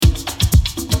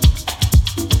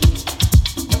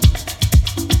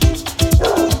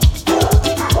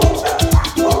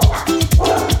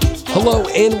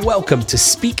and welcome to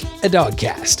Speak a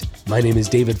Dogcast. My name is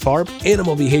David Farb,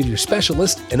 Animal Behavior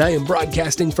Specialist, and I am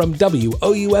broadcasting from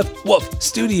WOUF Wolf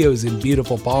Studios in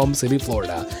beautiful Palm City,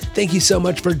 Florida. Thank you so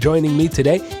much for joining me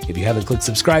today. If you haven't clicked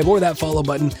subscribe or that follow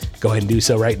button, go ahead and do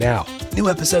so right now. New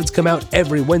episodes come out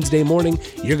every Wednesday morning.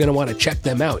 You're going to want to check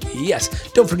them out.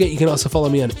 Yes, don't forget you can also follow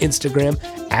me on Instagram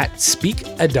at Speak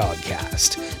a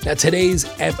Dogcast. Now today's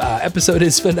episode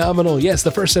is phenomenal. Yes,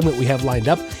 the first segment we have lined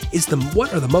up is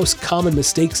what are the most common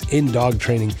mistakes in dog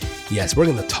training. Yes, we're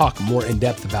going to talk more in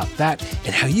depth about that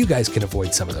and how you guys can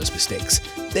avoid some of those mistakes.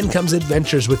 Then comes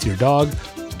adventures with your dog.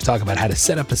 We'll talk about how to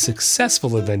set up a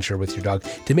successful adventure with your dog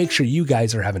to make sure you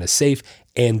guys are having a safe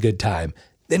and good time.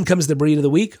 Then comes the breed of the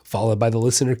week, followed by the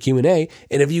listener Q&A.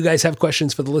 And if you guys have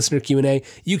questions for the listener Q&A,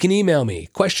 you can email me,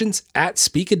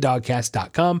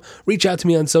 questions@speakadogcast.com. Reach out to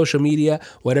me on social media,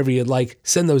 whatever you'd like.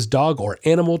 Send those dog or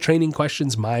animal training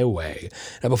questions my way.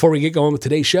 Now, before we get going with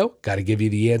today's show, got to give you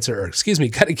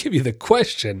the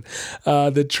question,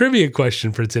 the trivia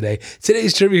question for today.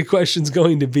 Today's trivia question is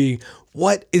going to be,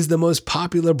 what is the most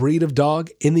popular breed of dog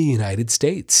in the United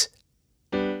States?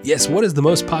 Yes, what is the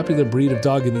most popular breed of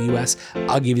dog in the U.S.?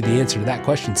 I'll give you the answer to that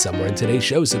question somewhere in today's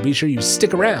show, so be sure you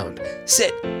stick around,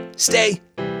 sit, stay,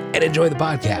 and enjoy the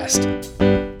podcast.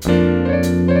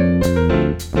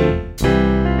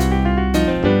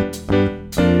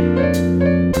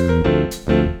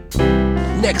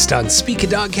 Next on Speak a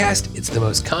Dogcast, it's the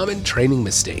most common training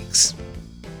mistakes.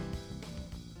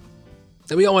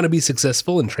 Now, we all want to be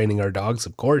successful in training our dogs,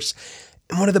 of course,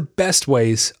 and one of the best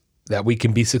ways that we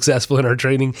can be successful in our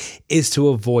training is to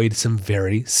avoid some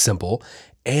very simple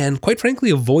and, quite frankly,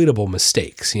 avoidable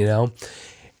mistakes, And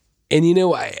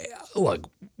look,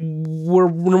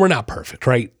 we're not perfect,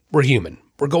 right? We're human.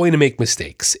 We're going to make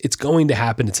mistakes. It's going to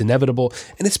happen. It's inevitable.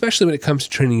 And especially when it comes to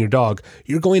training your dog,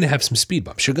 you're going to have some speed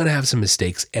bumps. You're going to have some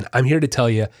mistakes. And I'm here to tell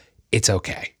you, it's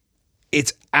okay.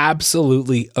 It's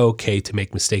absolutely okay to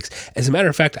make mistakes. As a matter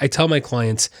of fact, I tell my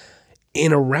clients,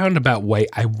 in a roundabout way,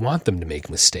 I want them to make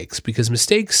mistakes because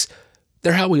mistakes,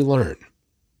 they're how we learn.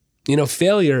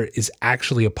 Failure is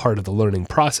actually a part of the learning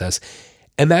process.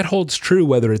 And that holds true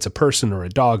whether it's a person or a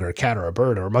dog or a cat or a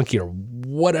bird or a monkey or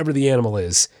whatever the animal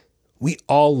is. We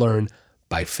all learn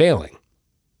by failing.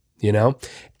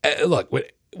 Look,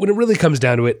 when it really comes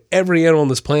down to it, every animal on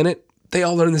this planet, they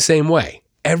all learn the same way.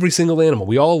 Every single animal.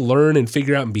 We all learn and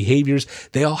figure out behaviors.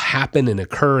 They all happen and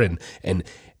occur and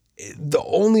the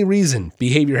only reason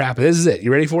behavior happens, this is it.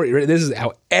 You ready for it? This is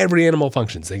how every animal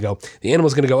functions. The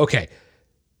animal's going to go, okay,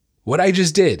 what I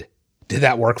just did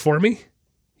that work for me?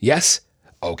 Yes.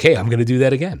 Okay, I'm going to do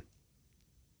that again.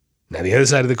 Now, the other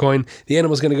side of the coin, the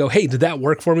animal's going to go, hey, did that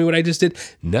work for me, what I just did?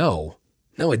 No,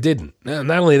 it didn't. Not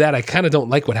only that, I kind of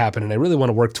don't like what happened, and I really want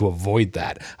to work to avoid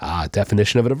that.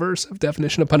 Definition of an aversive,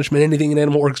 definition of punishment, anything an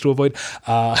animal works to avoid.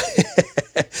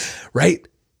 Right?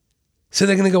 So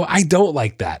they're going to go, I don't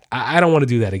like that. I don't want to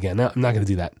do that again. No, I'm not going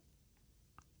to do that.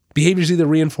 Behavior is either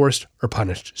reinforced or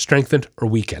punished, strengthened or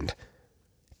weakened.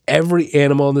 Every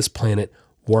animal on this planet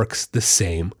works the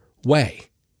same way.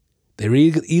 They're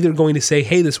either going to say,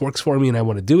 hey, this works for me and I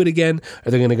want to do it again,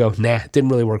 or they're going to go, nah, it didn't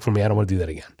really work for me. I don't want to do that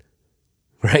again.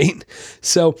 Right?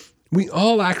 So we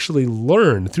all actually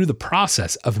learn through the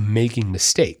process of making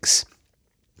mistakes.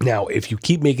 Now, if you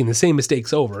keep making the same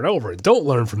mistakes over and over and don't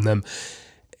learn from them,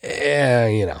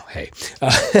 hey.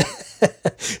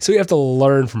 So we have to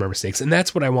learn from our mistakes. And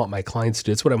that's what I want my clients to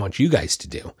do. It's what I want you guys to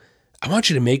do. I want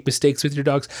you to make mistakes with your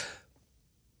dogs,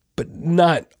 but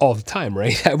not all the time,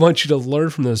 right? I want you to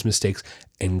learn from those mistakes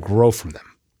and grow from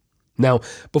them. Now,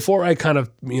 before I kind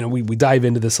of, we dive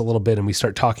into this a little bit and we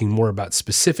start talking more about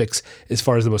specifics as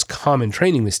far as the most common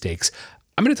training mistakes,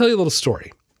 I'm going to tell you a little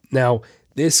story. Now,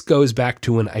 this goes back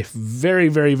to when I very,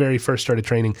 very, very first started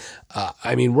training.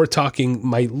 We're talking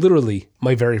my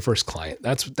very first client.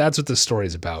 That's what this story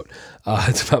is about.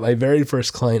 It's about my very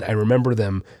first client. I remember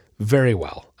them very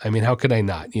well. How could I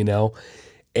not,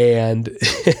 And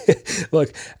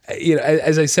look,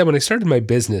 as I said, when I started my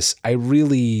business, I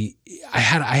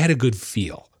had a good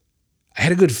feel. I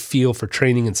had a good feel for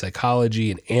training and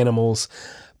psychology and animals,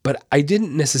 but I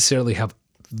didn't necessarily have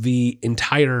the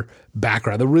entire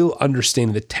background, the real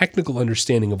understanding, the technical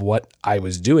understanding of what I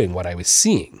was doing, what I was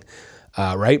seeing,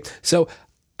 right? So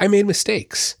I made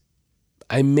mistakes.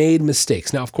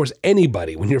 Now, of course,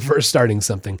 anybody, when you're first starting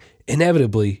something,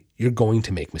 inevitably, you're going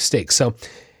to make mistakes. So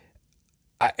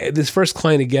this first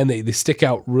client, again, they stick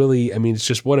out really, it's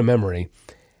just what a memory.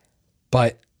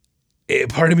 But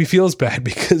part of me feels bad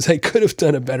because I could have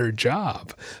done a better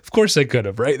job. Of course I could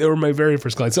have, right? They were my very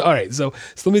first clients. So, all right. So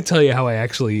let me tell you how I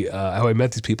actually, how I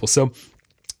met these people. So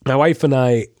My wife and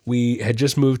I, we had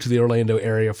just moved to the Orlando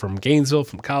area from Gainesville,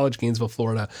 from college, Gainesville,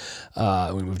 Florida.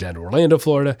 We moved down to Orlando,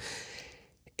 Florida.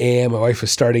 And my wife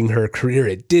was starting her career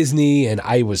at Disney, and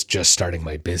I was just starting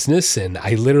my business. And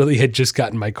I literally had just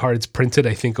gotten my cards printed,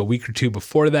 I think a week or two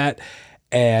before that.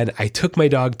 And I took my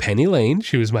dog, Penny Lane.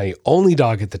 She was my only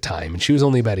dog at the time, and she was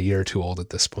only about a year or two old at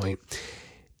this point.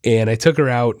 And I took her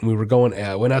out, and we were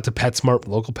went out to PetSmart,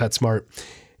 local PetSmart.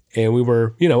 And we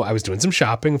were, I was doing some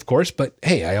shopping, of course, but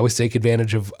hey, I always take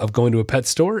advantage of going to a pet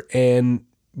store and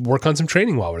work on some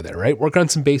training while we're there, right? Work on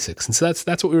some basics. And so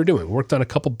that's what we were doing. We worked on a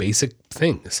couple basic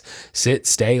things: sit,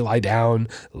 stay, lie down,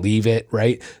 leave it,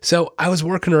 right? So I was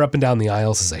working her up and down the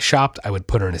aisles as I shopped. I would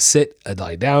put her in a sit, I'd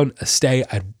lie down, a stay,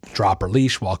 I'd drop her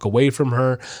leash, walk away from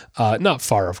her, not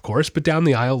far, of course, but down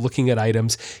the aisle, looking at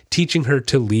items, teaching her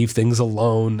to leave things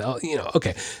alone.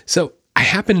 Okay. So I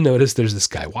happen to notice there's this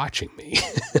guy watching me,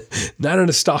 not in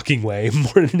a stalking way,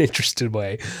 more in an interested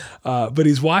way, but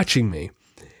he's watching me.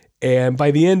 And by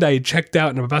the end, I had checked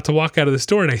out and I'm about to walk out of the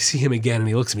store, and I see him again, and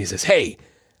he looks at me and says, "Hey,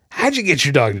 how'd you get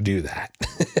your dog to do that?"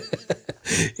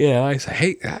 I say,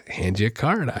 "Hey, I hand you a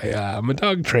card. I'm a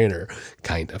dog trainer,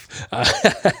 kind of."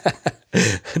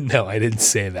 No, I didn't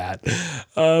say that.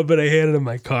 But I handed him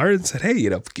my card and said, "Hey,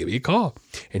 give me a call."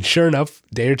 And sure enough,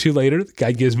 a day or two later, the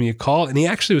guy gives me a call, and he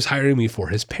actually was hiring me for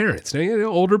his parents. Now,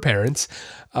 older parents,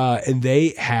 and they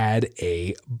had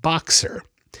a boxer.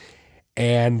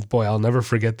 And boy, I'll never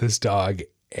forget this dog.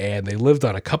 And they lived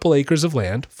on a couple acres of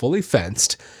land, fully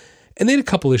fenced. And they had a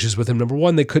couple issues with him. Number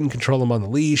one, they couldn't control him on the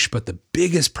leash. But the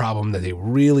biggest problem that they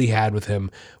really had with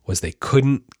him was they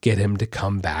couldn't get him to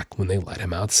come back when they let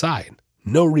him outside.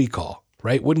 No recall,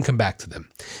 right? Wouldn't come back to them.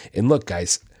 And look,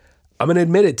 guys, I'm going to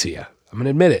admit it to you. I'm going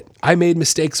to admit it. I made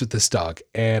mistakes with this dog,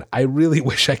 and I really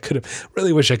wish I could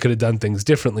have done things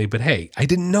differently. But hey, I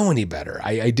didn't know any better.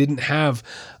 I didn't have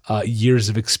years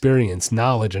of experience,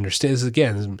 knowledge, understanding.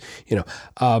 Again,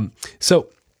 So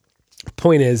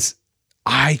point is,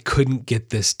 I couldn't get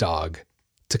this dog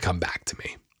to come back to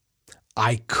me.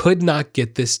 I could not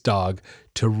get this dog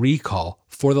to recall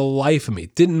for the life of me.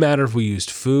 It didn't matter if we used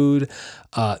food.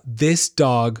 This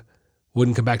dog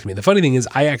wouldn't come back to me. The funny thing is,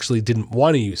 I actually didn't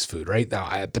want to use food, right? Now,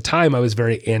 at the time, I was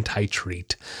very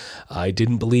anti-treat. I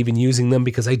didn't believe in using them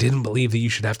because I didn't believe that you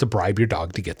should have to bribe your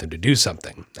dog to get them to do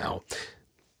something. Now,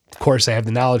 of course, I have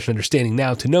the knowledge and understanding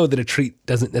now to know that a treat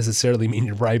doesn't necessarily mean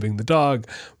you're bribing the dog.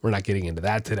 We're not getting into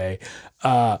that today.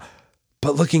 But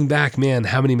looking back, man,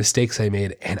 how many mistakes I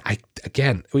made. And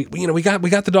we got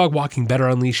the dog walking better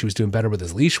on leash. He was doing better with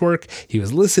his leash work. He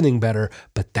was listening better,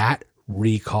 but that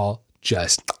recall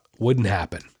just wouldn't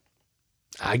happen.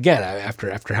 Again,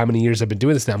 after how many years I've been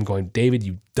doing this now, I'm going, David,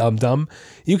 you dumb.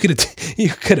 You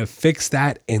could have fixed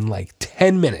that in like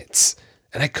 10 minutes.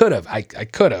 And I could have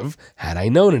had I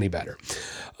known any better.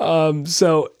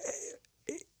 So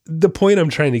the point I'm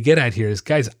trying to get at here is,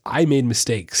 guys, I made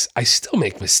mistakes. I still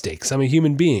make mistakes. I'm a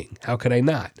human being. How could I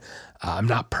not? I'm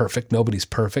not perfect. Nobody's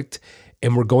perfect.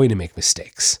 And we're going to make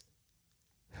mistakes.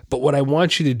 But what I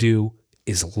want you to do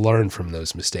is learn from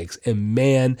those mistakes. And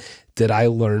man, did I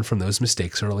learn from those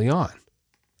mistakes early on.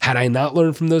 Had I not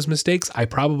learned from those mistakes, I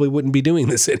probably wouldn't be doing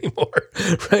this anymore,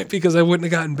 right? Because I wouldn't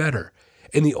have gotten better.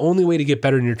 And the only way to get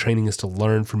better in your training is to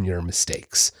learn from your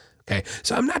mistakes. Okay.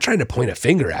 So I'm not trying to point a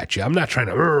finger at you. I'm not trying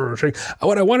to,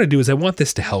 what I want to do is I want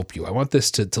this to help you. I want this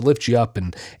to lift you up.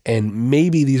 And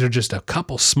maybe these are just a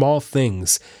couple small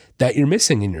things that you're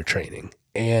missing in your training.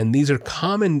 And these are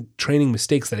common training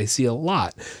mistakes that I see a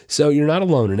lot. So you're not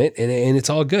alone in it, and it's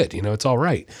all good. It's all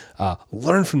right.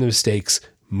 Learn from the mistakes,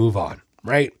 move on,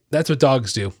 right? That's what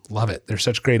dogs do. Love it. They're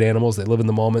such great animals. They live in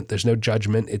the moment. There's no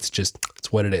judgment. It's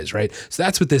what it is, right? So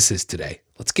that's what this is today.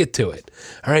 Let's get to it.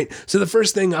 All right. So the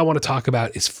first thing I want to talk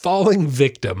about is falling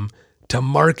victim to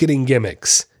marketing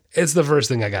gimmicks. It's the first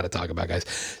thing I got to talk about, guys.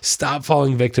 Stop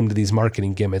falling victim to these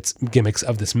marketing gimmicks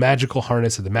of this magical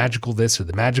harness, or the magical this, or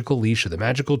the magical leash, or the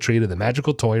magical treat, or the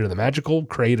magical toy, or the magical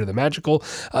crate, or the magical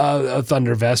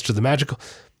thunder vest, or the magical.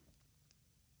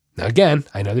 Now, again,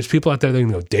 I know there's people out there that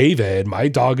can go, David, my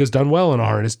dog has done well in a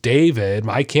harness. David,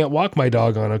 I can't walk my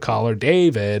dog on a collar.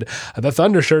 David, the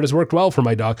thunder shirt has worked well for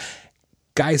my dog.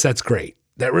 Guys, that's great.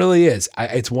 That really is.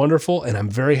 It's wonderful, and I'm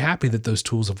very happy that those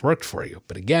tools have worked for you.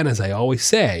 But again, as I always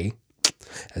say,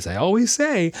 as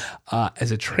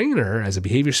a trainer, as a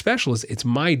behavior specialist, it's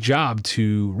my job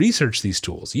to research these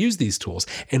tools, use these tools,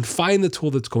 and find the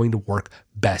tool that's going to work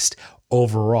best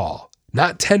overall.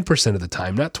 Not 10% of the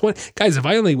time, not 20. Guys, if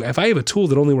I have a tool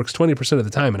that only works 20% of the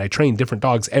time and I train different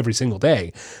dogs every single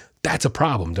day, that's a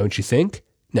problem, don't you think?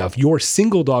 Now, if your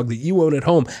single dog that you own at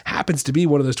home happens to be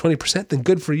one of those 20%, then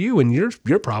good for you and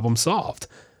your problem solved.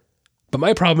 But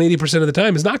my problem 80% of the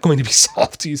time is not going to be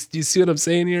solved. Do you see what I'm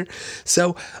saying here?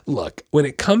 So look, when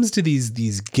it comes to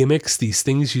these gimmicks, these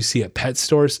things you see at pet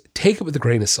stores, take it with a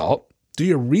grain of salt. Do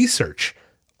your research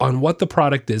on what the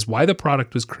product is, why the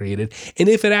product was created, and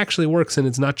if it actually works and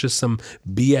it's not just some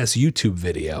BS YouTube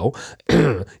video.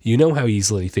 You know how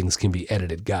easily things can be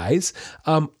edited, guys.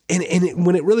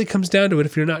 When it really comes down to it,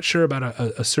 if you're not sure about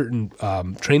a certain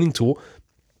training tool,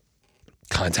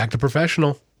 contact a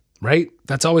professional. Right?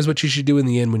 That's always what you should do in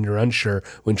the end when you're unsure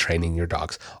when training your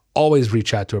dogs. Always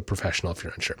reach out to a professional if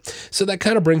you're unsure. So that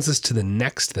kind of brings us to the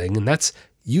next thing, and that's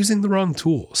using the wrong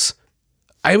tools.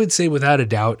 I would say without a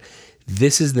doubt,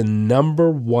 this is the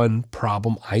number one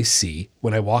problem I see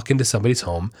when I walk into somebody's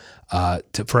home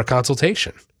for a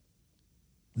consultation.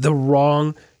 The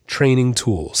wrong training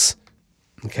tools.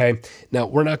 Okay. Now,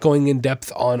 we're not going in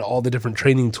depth on all the different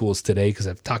training tools today because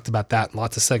I've talked about that and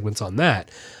lots of segments on that.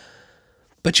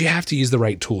 But you have to use the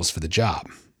right tools for the job,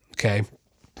 okay?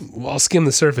 Well, I'll skim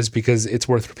the surface because it's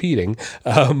worth repeating.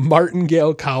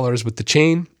 Martingale collars with the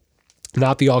chain,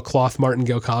 not the all-cloth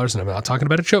martingale collars, and I'm not talking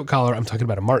about a choke collar. I'm talking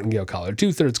about a martingale collar,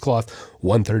 2/3 cloth,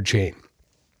 1/3 chain.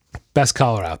 Best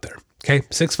collar out there, okay?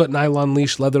 6-foot nylon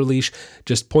leash, leather leash.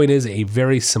 Just point is a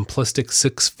very simplistic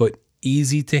 6-foot,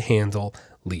 easy-to-handle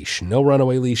leash. No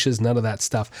runaway leashes, none of that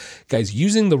stuff. Guys,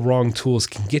 using the wrong tools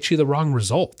can get you the wrong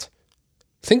result.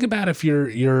 Think about if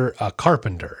you're a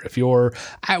carpenter, if you're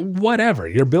whatever,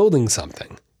 you're building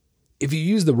something. If you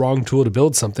use the wrong tool to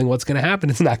build something, what's going to happen?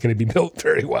 It's not going to be built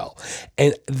very well.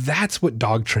 And that's what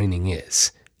dog training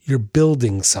is. You're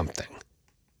building something,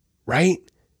 right?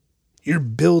 You're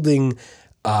building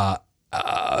a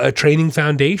training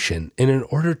foundation. And in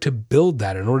order to build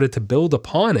that, in order to build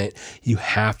upon it, you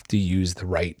have to use the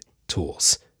right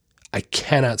tools. I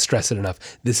cannot stress it enough.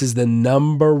 This is the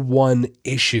number one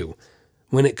issue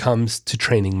when it comes to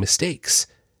training mistakes.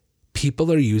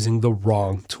 People are using the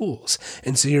wrong tools.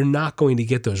 And so you're not going to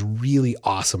get those really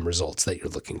awesome results that you're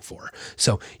looking for.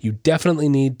 So you definitely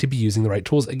need to be using the right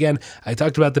tools. Again, I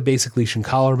talked about the basic leash and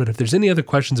collar, but if there's any other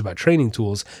questions about training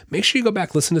tools, make sure you go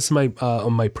back, listen to some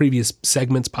on my previous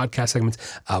segments, podcast segments.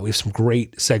 We have some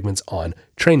great segments on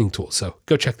training tools. So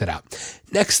go check that out.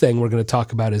 Next thing we're going to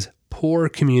talk about is poor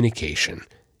communication.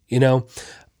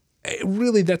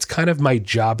 Really, that's kind of my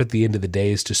job at the end of the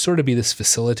day, is to sort of be this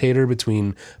facilitator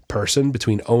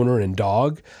between owner and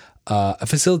dog, a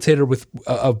facilitator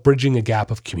of bridging a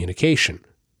gap of communication.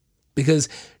 Because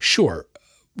sure,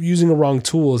 using a wrong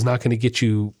tool is not going to get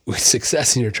you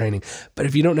success in your training, but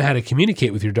if you don't know how to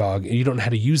communicate with your dog and you don't know how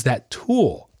to use that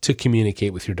tool to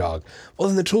communicate with your dog, well,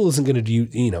 then the tool isn't going to do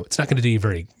it's not going to do you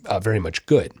very much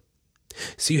good.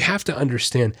 So you have to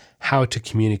understand how to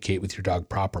communicate with your dog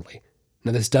properly.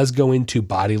 Now, this does go into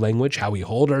body language, how we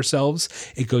hold ourselves.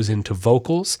 It goes into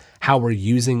vocals, how we're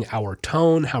using our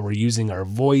tone, how we're using our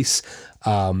voice,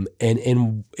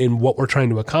 and what we're trying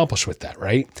to accomplish with that,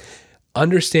 right?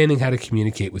 Understanding how to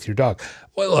communicate with your dog.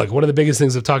 Well, look, one of the biggest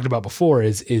things I've talked about before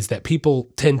is that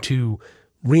people tend to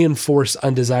reinforce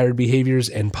undesired behaviors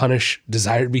and punish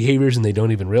desired behaviors, and they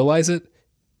don't even realize it.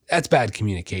 That's bad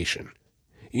communication.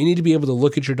 You need to be able to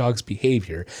look at your dog's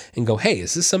behavior and go, hey,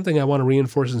 is this something I want to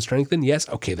reinforce and strengthen? Yes.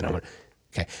 Okay, then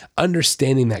okay.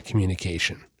 Understanding that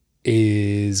communication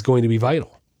is going to be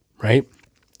vital, right?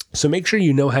 So make sure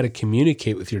you know how to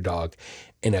communicate with your dog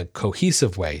in a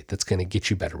cohesive way that's going to get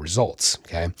you better results,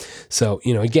 okay? So,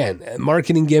 again,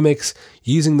 marketing gimmicks,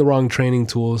 using the wrong training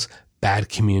tools, bad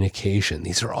communication.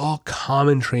 These are all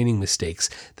common training mistakes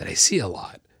that I see a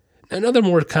lot. Another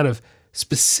more kind of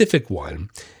specific one,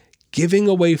 giving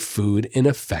away food and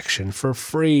affection for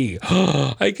free.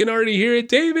 I can already hear it.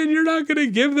 David, you're not going to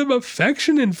give them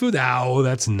affection and food. Oh,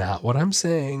 that's not what I'm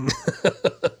saying.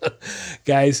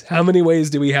 Guys, how many ways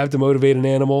do we have to motivate an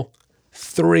animal?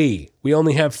 3. We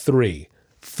only have 3.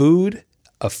 Food,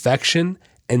 affection,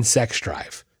 and sex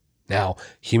drive. Now,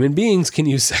 human beings can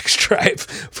use sex drive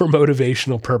for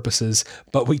motivational purposes,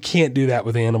 but we can't do that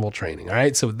with animal training, all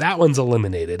right? So that one's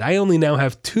eliminated. I only now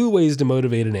have 2 ways to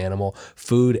motivate an animal,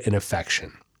 food and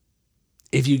affection.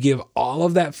 If you give all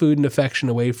of that food and affection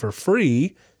away for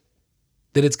free,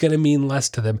 then it's going to mean less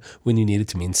to them when you need it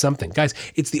to mean something. Guys,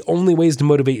 it's the only ways to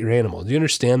motivate your animal. Do you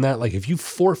understand that? Like if you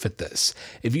forfeit this,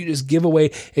 if you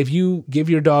give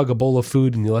your dog a bowl of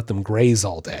food and you let them graze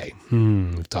all day,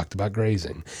 we've talked about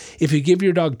grazing. If you give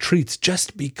your dog treats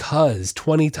just because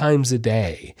 20 times a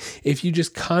day, if you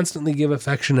just constantly give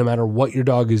affection no matter what your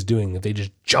dog is doing, if they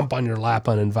just jump on your lap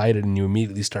uninvited and you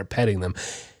immediately start petting them,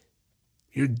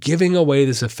 you're giving away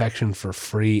this affection for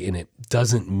free and it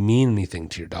doesn't mean anything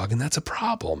to your dog. And that's a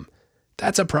problem.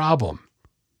 That's a problem.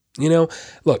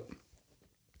 Look,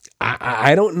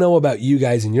 I don't know about you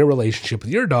guys in your relationship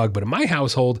with your dog, but in my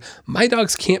household, my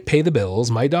dogs can't pay the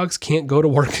bills. My dogs can't go to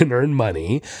work and earn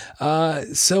money.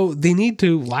 So they need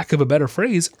to, lack of a better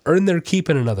phrase, earn their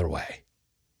keep in another way.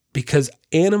 Because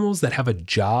animals that have a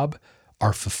job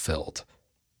are fulfilled.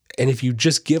 And if you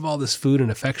just give all this food and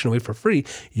affection away for free,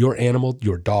 your animal,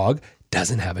 your dog,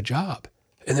 doesn't have a job.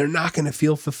 And they're not going to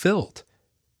feel fulfilled.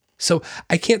 So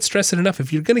I can't stress it enough.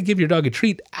 If you're going to give your dog a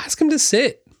treat, ask him to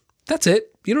sit. That's it.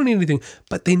 You don't need anything,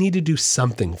 but they need to do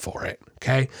something for it.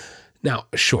 Okay. Now,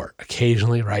 sure,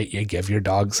 occasionally, right, you give your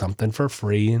dog something for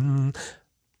free.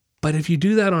 But if you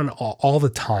do that on all the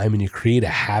time and you create a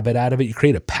habit out of it, you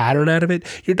create a pattern out of it,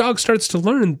 your dog starts to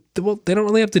learn, well, they don't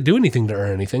really have to do anything to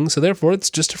earn anything. So therefore it's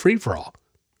just a free for all.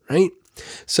 Right.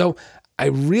 So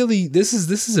this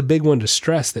is a big one to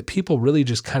stress, that people really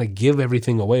just kind of give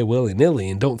everything away willy-nilly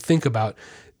and don't think about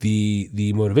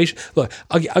the motivation. Look,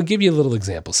 I'll give you a little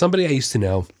example. Somebody I used to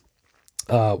know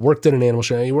worked at an animal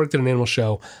show. He worked at an animal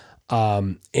show,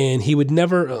 and he would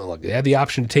never look. They had the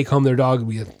option to take home their dog.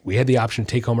 We had the option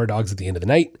to take home our dogs at the end of the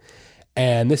night.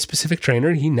 And this specific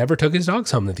trainer, he never took his dogs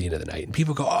home at the end of the night. And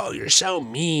people go, "Oh, you're so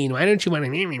mean. Why don't you want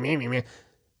to me?"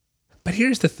 But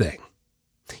here's the thing.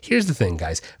 Here's the thing,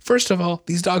 guys. First of all,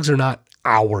 these dogs are not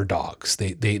our dogs.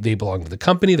 They belong to the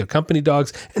company. They're company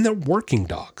dogs, and they're working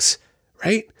dogs.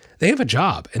 Right? They have a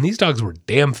job, and these dogs were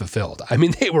damn fulfilled. I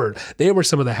mean, they were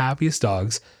some of the happiest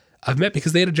dogs I've met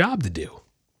because they had a job to do.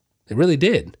 They really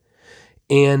did.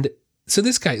 And so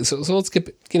this guy, so let's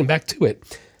get him back to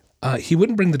it. He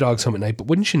wouldn't bring the dogs home at night, but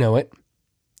wouldn't you know it,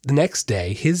 the next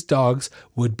day, his dogs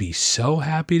would be so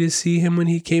happy to see him when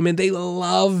he came in. They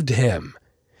loved him.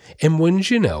 And wouldn't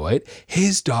you know it,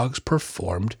 his dogs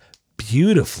performed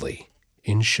beautifully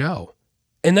in show.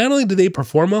 And not only did they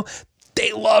perform well,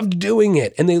 they loved doing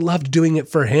it, and they loved doing it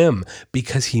for him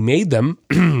because he made them,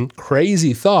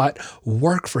 crazy thought,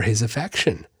 work for his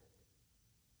affection.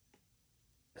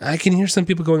 I can hear some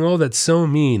people going, "Oh, that's so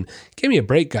mean." Give me a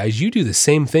break, guys. You do the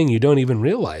same thing. You don't even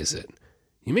realize it.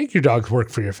 You make your dogs work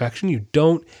for your affection. You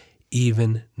don't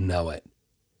even know it.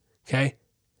 Okay?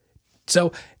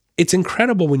 So it's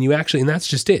incredible when you actually, and that's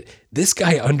just it. This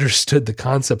guy understood the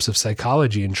concepts of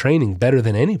psychology and training better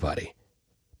than anybody.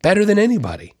 Better than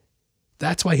anybody.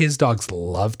 That's why his dogs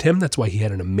loved him. That's why he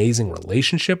had an amazing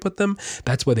relationship with them.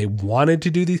 That's why they wanted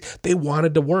to do these. They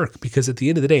wanted to work because at the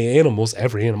end of the day,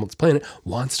 every animal on this planet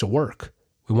wants to work.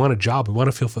 We want a job. We want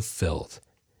to feel fulfilled.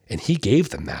 And he gave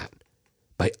them that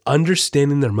by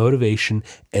understanding their motivation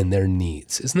and their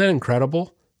needs. Isn't that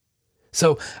incredible?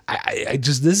 So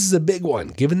this is a big one.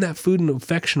 Giving that food and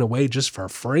affection away just for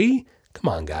free? Come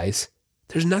on, guys.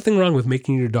 There's nothing wrong with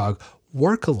making your dog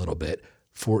work a little bit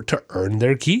to earn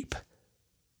their keep.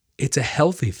 It's a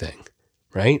healthy thing,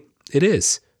 right? It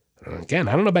is. Again,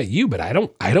 I don't know about you, but I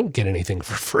don't get anything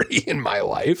for free in my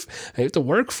life. I have to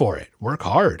work for it, work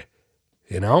hard,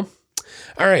 All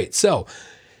right. So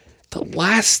the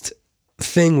last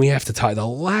thing we have to talk, the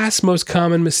last most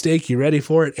common mistake, you ready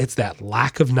for it? It's that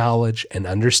lack of knowledge and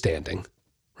understanding,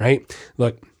 right?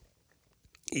 Look,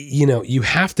 you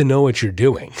have to know what you're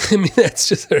doing. I mean, that's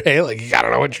just, hey, like you got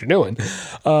to know what you're doing,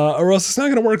 or else it's not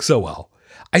going to work so well.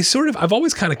 I've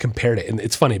always kind of compared it, and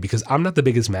it's funny because I'm not the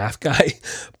biggest math guy,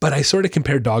 but I sort of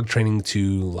compare dog training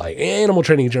to like animal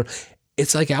training in general.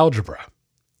 It's like algebra.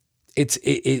 It's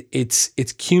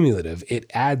cumulative. It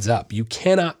adds up. You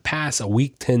cannot pass a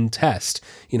week 10 test.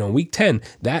 Week 10,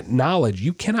 that knowledge,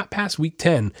 you cannot pass week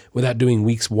 10 without doing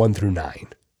weeks 1 through 9,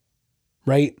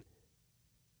 right?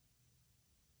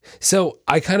 So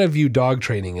I kind of view dog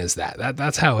training as that.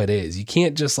 That's how it is. You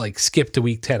can't just like skip to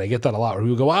week 10. I get that a lot where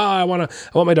people go, I want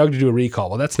my dog to do a recall.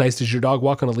 Well, that's nice. Does your dog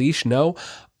walk on a leash? No.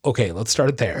 Okay, let's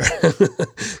start there.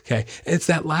 Okay. It's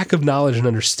that lack of knowledge and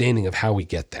understanding of how we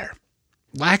get there.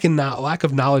 Lack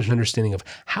of knowledge and understanding of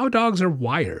how dogs are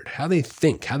wired, how they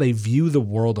think, how they view the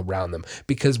world around them,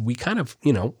 because we kind of,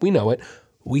 we know it,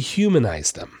 we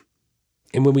humanize them.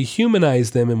 And when we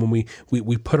humanize them and when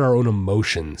we put our own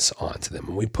emotions onto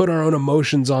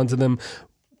them,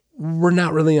 we're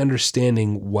not really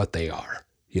understanding what they are,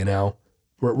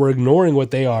 We're ignoring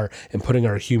what they are and putting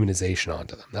our humanization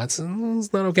onto them. That's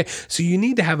not okay. So you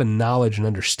need to have a knowledge and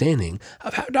understanding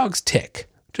of how dogs tick.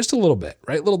 Just a little bit,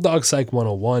 right? Little dog psych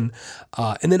 101.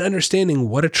 And then understanding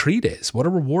what a treat is, what a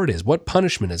reward is, what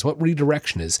punishment is, what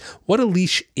redirection is, what a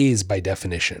leash is by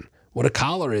definition, what a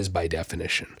collar is by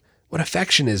definition, what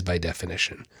affection is by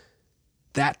definition.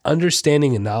 That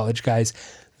understanding and knowledge, guys,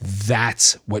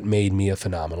 that's what made me a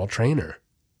phenomenal trainer.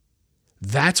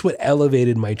 That's what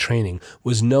elevated my training,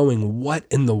 was knowing what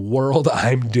in the world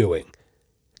I'm doing.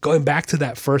 Going back to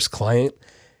that first client,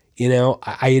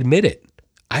 I admit it.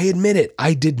 I admit it.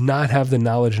 I did not have the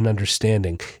knowledge and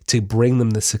understanding to bring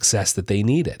them the success that they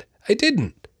needed. I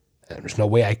didn't. There's no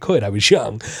way I could. I was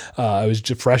young. I was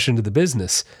just fresh into the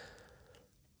business.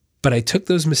 But I took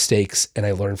those mistakes and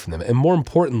I learned from them. And more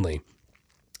importantly,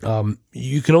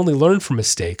 you can only learn from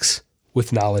mistakes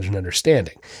with knowledge and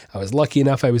understanding. I was lucky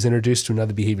enough I was introduced to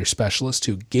another behavior specialist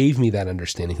who gave me that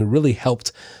understanding, who really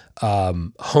helped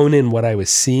hone in what I was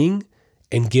seeing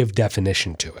and give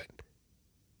definition to it.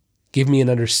 Give me an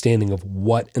understanding of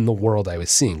what in the world I was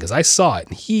seeing, because I saw it,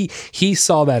 and he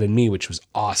saw that in me, which was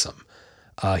awesome.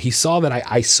 He saw that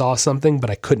I saw something, but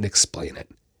I couldn't explain it.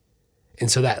 And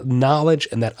so that knowledge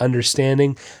and that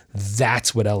understanding,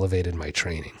 that's what elevated my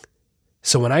training.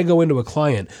 So when I go into a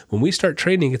client, when we start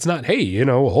training, it's not, hey,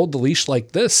 hold the leash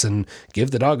like this and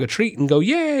give the dog a treat and go,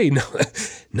 yay.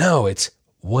 No, it's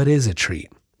what is a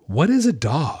treat? What is a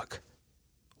dog?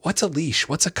 What's a leash?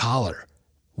 What's a collar?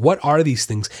 What are these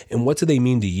things and what do they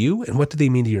mean to you and what do they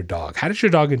mean to your dog? How does your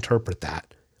dog interpret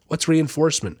that? What's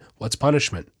reinforcement? What's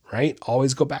punishment, right?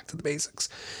 Always go back to the basics.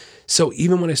 So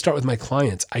even when I start with my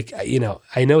clients,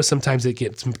 I know sometimes it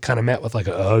gets kind of met with like,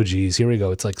 oh, geez, here we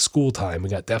go. It's like school time. We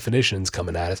got definitions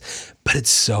coming at us, but it's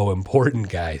so important,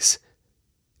 guys.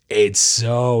 It's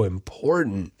so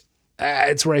important.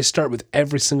 It's where I start with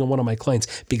every single one of my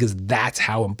clients because that's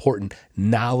how important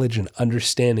knowledge and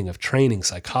understanding of training,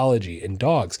 psychology, and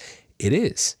dogs it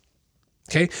is.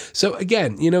 Okay, so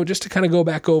again, just to kind of go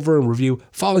back over and review,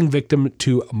 falling victim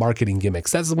to marketing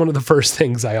gimmicks. That's one of the first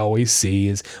things I always see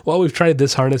is, well, we've tried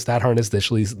this harness, this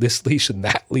leash, and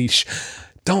that leash.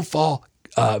 Don't fall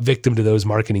victim to those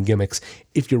marketing gimmicks.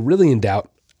 If you're really in doubt,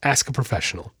 ask a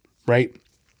professional, right?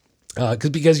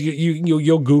 Because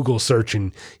you'll Google search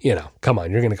and, come on,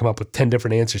 you're going to come up with 10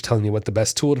 different answers telling you what the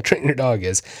best tool to train your dog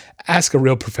is. Ask a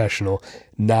real professional,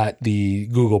 not the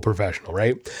Google professional,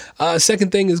 right?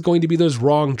 Second thing is going to be those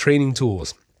wrong training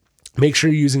tools. Make sure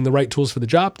you're using the right tools for the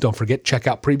job. Don't forget, check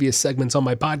out previous segments on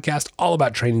my podcast, all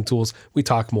about training tools. We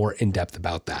talk more in depth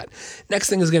about that. Next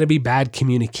thing is going to be bad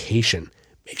communication.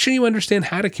 Make sure you understand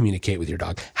how to communicate with your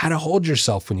dog, how to hold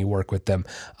yourself when you work with them,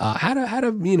 how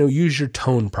to use your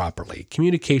tone properly.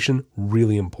 Communication,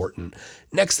 really important.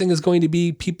 Next thing is going to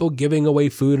be people giving away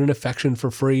food and affection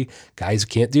for free. Guys,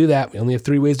 can't do that. We only have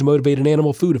 3 ways to motivate an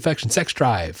animal: food, affection, sex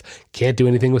drive. Can't do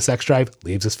anything with sex drive,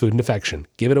 leaves us food and affection.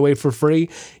 Give it away for free.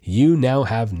 You now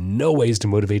have no ways to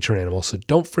motivate your animal. So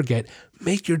don't forget,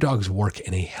 make your dogs work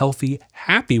in a healthy,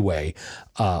 happy way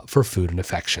for food and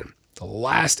affection. The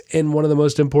last and one of the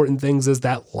most important things is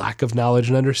that lack of knowledge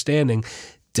and understanding.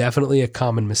 Definitely a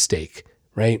common mistake,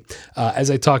 right? As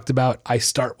I talked about, I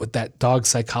start with that Dog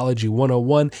Psychology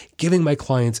 101, giving my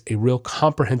clients a real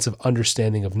comprehensive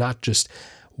understanding of not just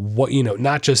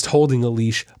not just holding a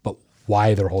leash, but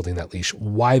why they're holding that leash,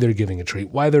 why they're giving a treat,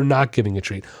 why they're not giving a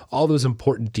treat, all those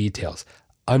important details,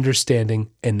 understanding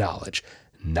and knowledge.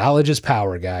 Knowledge is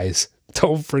power, guys.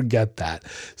 Don't forget that.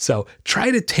 So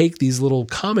try to take these little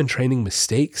common training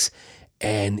mistakes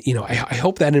and, I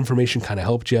hope that information kind of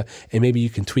helped you and maybe you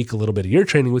can tweak a little bit of your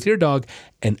training with your dog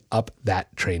and up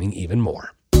that training even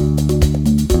more.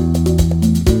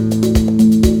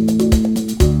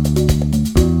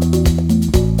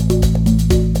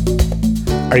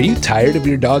 Are you tired of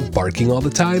your dog barking all the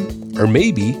time? Or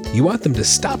maybe you want them to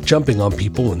stop jumping on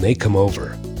people when they come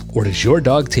over? Or does your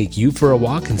dog take you for a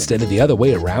walk instead of the other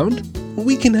way around?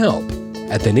 We can help.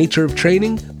 At The Nature of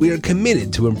Training, we are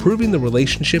committed to improving the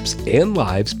relationships and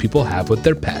lives people have with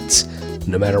their pets.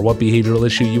 No matter what behavioral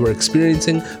issue you are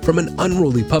experiencing, from an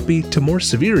unruly puppy to more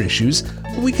severe issues,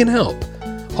 we can help.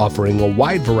 Offering a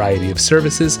wide variety of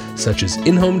services such as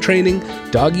in-home training,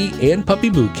 doggy and puppy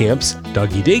boot camps,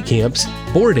 doggy day camps,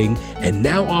 boarding, and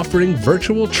now offering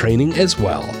virtual training as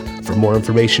well. For more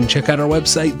information, check out our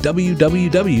website,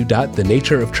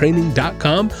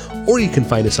 www.thenatureoftraining.com, or you can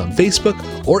find us on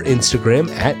Facebook or Instagram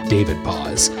at David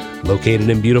Paws. Located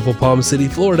in beautiful Palm City,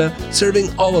 Florida,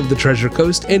 serving all of the Treasure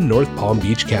Coast and North Palm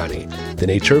Beach County. The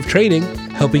Nature of Training,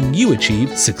 helping you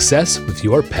achieve success with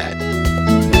your pet.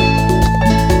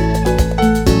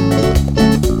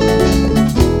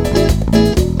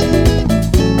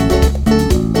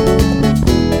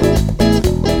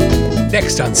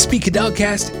 Next on Speak a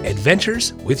Dogcast,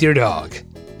 Adventures with Your Dog.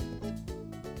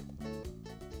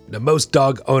 Now, most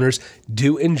dog owners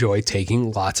do enjoy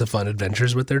taking lots of fun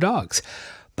adventures with their dogs.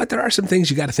 But there are some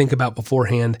things you got to think about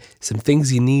beforehand, some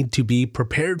things you need to be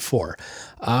prepared for.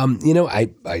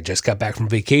 I just got back from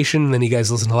vacation, and then you guys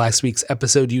listened to last week's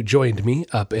episode. You joined me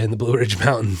up in the Blue Ridge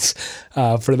Mountains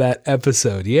for that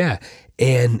episode. Yeah,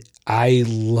 and I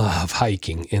love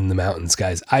hiking in the mountains,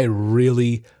 guys. I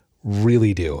really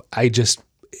do.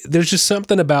 there's just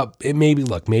something about it. Maybe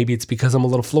it's because I'm a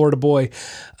little Florida boy.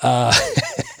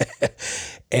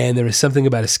 And there is something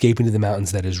about escaping to the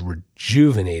mountains that is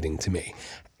rejuvenating to me.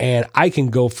 And I can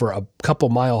go for a couple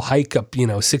mile hike up,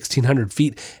 1,600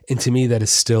 feet. And to me, that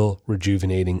is still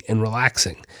rejuvenating and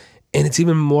relaxing. And it's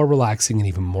even more relaxing and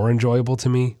even more enjoyable to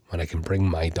me when I can bring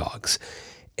my dogs.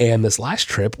 And this last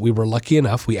trip, we were lucky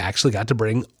enough, we actually got to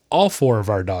bring all 4 of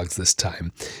our dogs this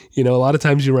time. A lot of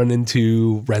times you run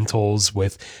into rentals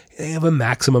with, they have a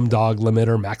maximum dog limit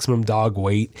or maximum dog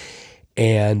weight.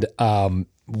 And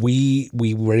we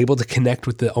were able to connect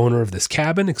with the owner of this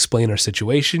cabin, explain our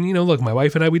situation. Look, my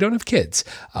wife and I, we don't have kids.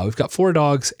 We've got 4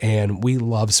 dogs and we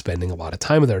love spending a lot of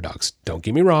time with our dogs. Don't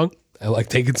get me wrong. I like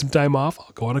taking some time off.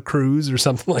 I'll go on a cruise or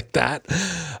something like that.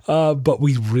 But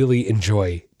we really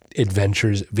enjoy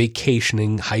adventures,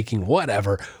 vacationing, hiking,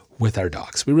 whatever, with our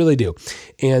dogs. We really do.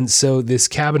 And so this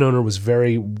cabin owner was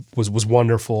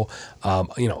wonderful.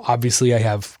 Obviously I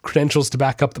have credentials to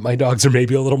back up that my dogs are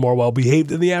maybe a little more well-behaved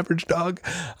than the average dog.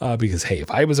 Because hey,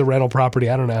 if I was a rental property,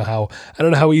 I don't know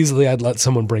how easily I'd let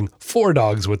someone bring 4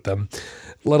 dogs with them,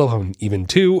 let alone even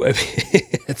 2. I mean,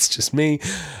 it's just me.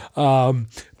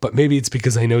 But maybe it's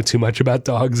because I know too much about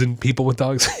dogs and people with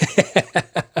dogs.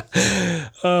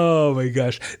 Oh my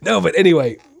gosh. No, but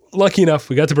anyway, lucky enough,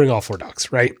 we got to bring all 4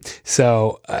 dogs, right?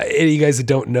 So, any of you guys that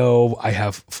don't know, I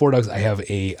have 4 dogs. I have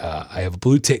a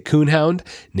blue tick coonhound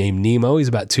named Nemo. He's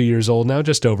about 2 years old now,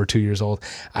 just over 2 years old.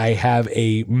 I have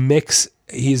a mix.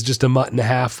 He's just a mutt and a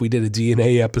half. We did a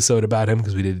DNA episode about him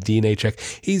because we did a DNA check.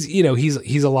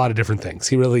 He's a lot of different things.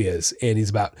 He really is. And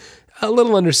he's about a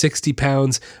little under 60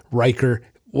 pounds. Riker.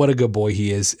 What a good boy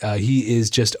he is. He is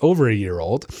just over a year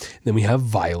old. Then we have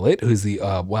Violet, who's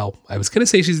I was going to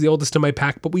say she's the oldest in my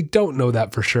pack, but we don't know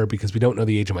that for sure because we don't know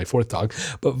the age of my 4th dog.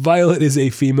 But Violet is a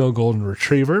female golden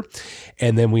retriever.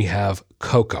 And then we have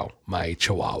Coco, my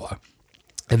Chihuahua.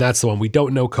 And that's the one. We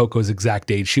don't know Coco's exact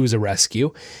age. She was a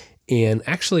rescue. And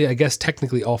actually, I guess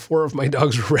technically all 4 of my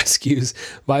dogs were rescues.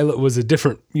 Violet was a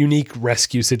different, unique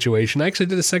rescue situation. I actually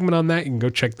did a segment on that. You can go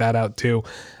check that out too.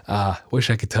 Wish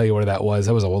I could tell you where that was.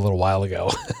 That was a little while ago.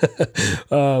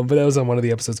 But that was on one of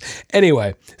the episodes.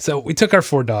 Anyway, so we took our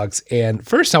 4 dogs. And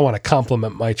first I want to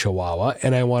compliment my Chihuahua.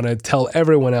 And I want to tell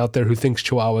everyone out there who thinks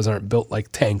Chihuahuas aren't built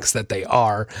like tanks that they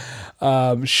are.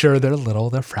 Sure, they're little,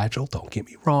 they're fragile. Don't get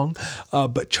me wrong.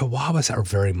 But Chihuahuas are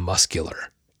very muscular.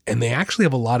 And they actually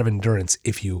have a lot of endurance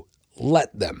if you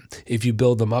let them, if you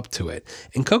build them up to it.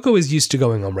 And Coco is used to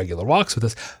going on regular walks with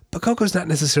us, but Coco's not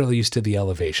necessarily used to the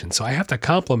elevation. So I have to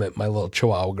compliment my little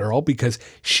Chihuahua girl because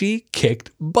she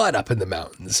kicked butt up in the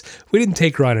mountains. We didn't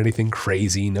take her on anything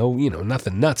crazy,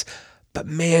 nothing nuts. But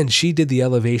man, she did the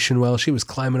elevation well. She was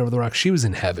climbing over the rocks. She was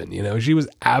in heaven, she was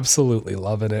absolutely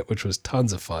loving it, which was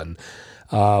tons of fun.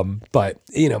 But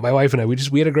my wife and I,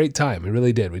 we had a great time. We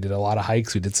really did. We did a lot of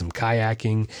hikes. We did some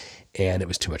kayaking and it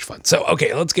was too much fun. So,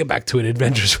 okay, let's get back to it.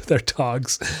 Adventures with our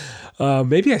dogs.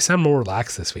 Maybe I sound more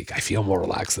relaxed this week. I feel more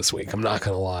relaxed this week. I'm not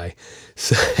going to lie.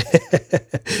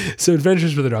 So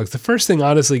adventures with the dogs. The first thing,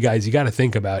 honestly, guys, you got to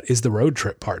think about is the road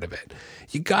trip part of it.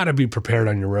 You got to be prepared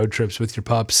on your road trips with your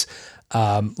pups.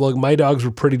 Look, my dogs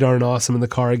were pretty darn awesome in the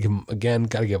car. Got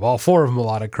to give all 4 of them a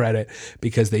lot of credit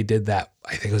because they did that.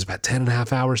 I think it was about 10 and a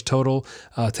half hours total,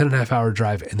 10 and a half hour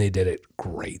drive, and they did it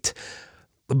great.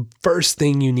 The first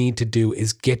thing you need to do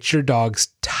is get your dogs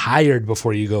tired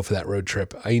before you go for that road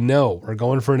trip. I know we're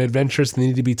going for an adventure, so they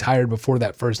need to be tired before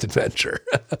that first adventure.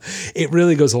 It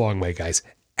really goes a long way, guys.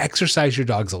 Exercise your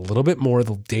dogs a little bit more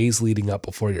the days leading up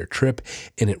before your trip,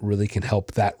 and it really can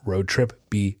help that road trip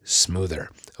be smoother.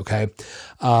 Okay.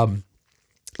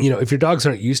 If your dogs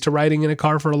aren't used to riding in a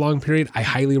car for a long period, I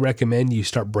highly recommend you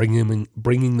start bringing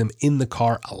them in the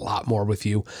car a lot more with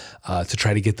you to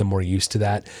try to get them more used to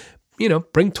that.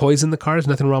 Bring toys in the car. There's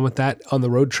nothing wrong with that. On the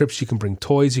road trips, you can bring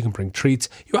toys, you can bring treats.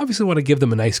 You obviously want to give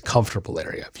them a nice, comfortable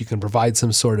area. If you can provide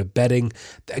some sort of bedding,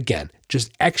 again,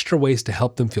 just extra ways to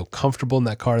help them feel comfortable in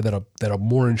that car that'll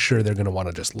more ensure they're going to want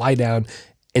to just lie down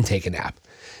and take a nap.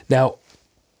 Now,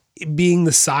 being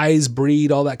the size,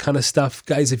 breed, all that kind of stuff,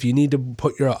 guys, if you need to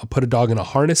put a dog in a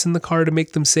harness in the car to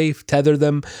make them safe, tether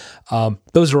them,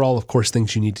 those are all, of course,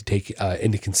 things you need to take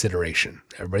into consideration.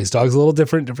 Everybody's dog's a little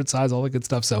different size, all that good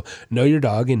stuff. So know your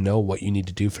dog and know what you need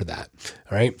to do for that.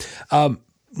 All right.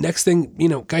 Next thing,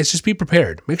 guys, just be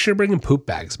prepared. Make sure you're bringing poop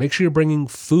bags. Make sure you're bringing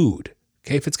food.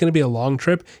 Okay. If it's going to be a long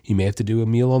trip, you may have to do a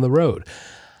meal on the road.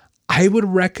 I would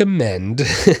recommend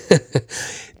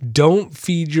don't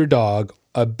feed your dog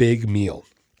a big meal,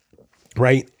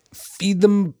 right? Feed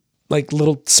them like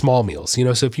little small meals,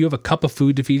 so if you have a cup of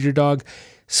food to feed your dog,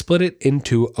 split it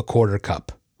into a quarter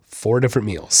cup, 4 different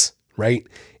meals, right?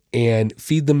 and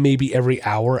feed them maybe every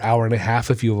hour, hour and a half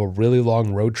if you have a really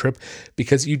long road trip,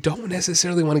 because you don't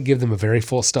necessarily want to give them a very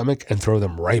full stomach and throw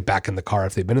them right back in the car.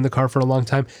 If they've been in the car for a long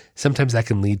time, sometimes that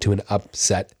can lead to an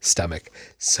upset stomach.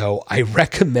 So I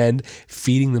recommend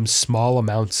feeding them small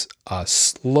amounts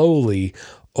slowly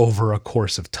over a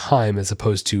course of time, as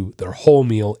opposed to their whole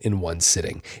meal in one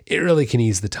sitting. It really can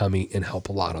ease the tummy and help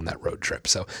a lot on that road trip.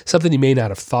 So something you may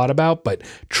not have thought about, but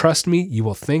trust me, you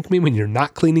will thank me when you're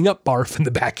not cleaning up barf in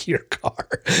the back of your car.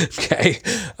 Okay.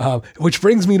 Which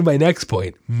brings me to my next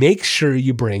point. Make sure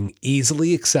you bring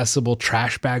easily accessible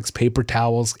trash bags, paper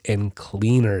towels, and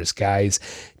cleaners, guys.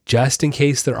 Just in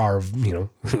case there are,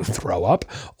 throw up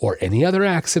or any other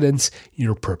accidents,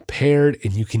 you're prepared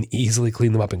and you can easily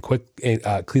clean them up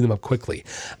quickly.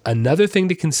 Another thing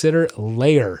to consider: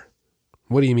 layer.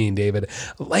 What do you mean, David?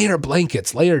 Layer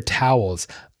blankets, layer towels.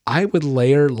 I would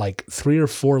layer like 3 or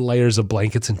 4 layers of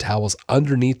blankets and towels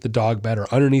underneath the dog bed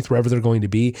or underneath wherever they're going to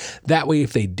be. That way,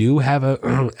 if they do have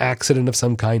an accident of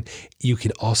some kind, you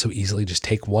can also easily just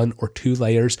take 1 or 2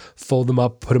 layers, fold them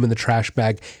up, put them in the trash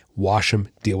bag, wash them,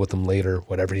 deal with them later,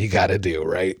 whatever you got to do,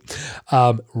 right?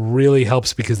 Really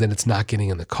helps, because then it's not getting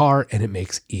in the car and it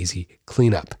makes easy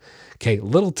cleanup. Okay,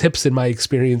 little tips in my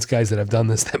experience, guys, that have done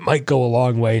this that might go a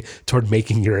long way toward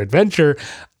making your adventure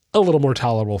a little more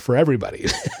tolerable for everybody.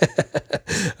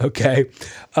 Okay.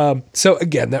 So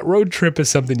again, that road trip is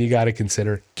something you got to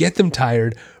consider. Get them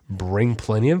tired, bring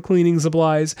plenty of cleaning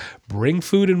supplies, bring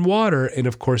food and water, and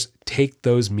of course, take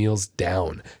those meals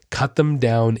down. Cut them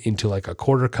down into like a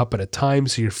quarter cup at a time,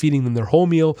 so you're feeding them their whole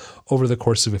meal over the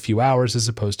course of a few hours as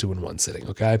opposed to in one sitting,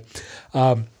 okay?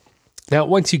 Now,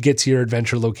 once you get to your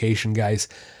adventure location, guys,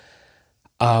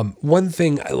 one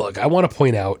thing I want to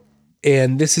point out,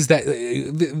 and this is that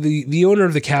the owner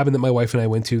of the cabin that my wife and I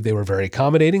went to, they were very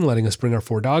accommodating, letting us bring our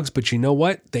 4 dogs. But you know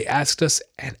what? They asked us,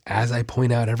 and as I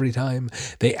point out every time,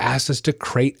 they asked us to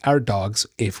crate our dogs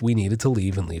if we needed to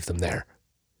leave and leave them there.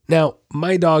 Now,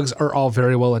 my dogs are all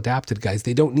very well adapted, guys.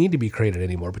 They don't need to be crated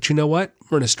anymore. But you know what?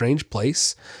 We're in a strange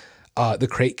place. The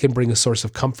crate can bring a source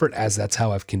of comfort, as that's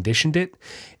how I've conditioned it.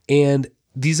 And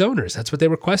these owners, that's what they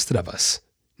requested of us.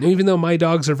 Now, even though my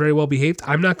dogs are very well behaved,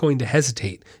 I'm not going to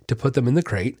hesitate to put them in the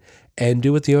crate and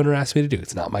do what the owner asked me to do.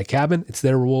 It's not my cabin, it's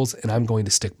their rules, and I'm going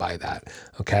to stick by that.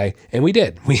 Okay. And we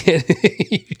did.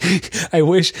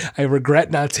 I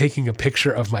regret not taking a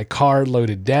picture of my car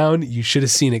loaded down. You should have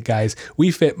seen it, guys.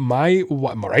 We fit my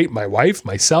wife,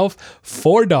 myself,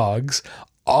 4 dogs,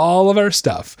 all of our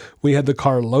stuff. We had the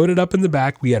car loaded up in the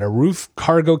back. We had a roof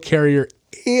cargo carrier,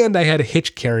 and I had a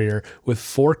hitch carrier with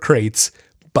 4 crates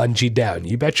bungee down.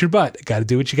 You bet your butt. Got to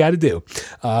do what you got to do.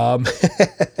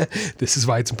 This is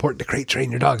why it's important to crate train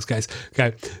your dogs, guys.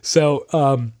 Okay.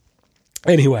 So,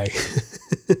 anyway,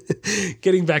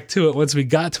 getting back to it, once we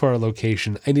got to our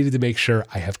location, I needed to make sure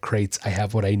I have crates. I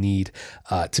have what I need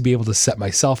to be able to set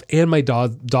myself and my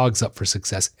dogs up for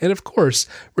success. And of course,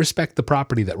 respect the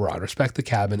property that we're on, respect the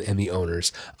cabin and the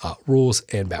owner's rules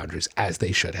and boundaries, as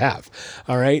they should have.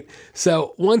 All right.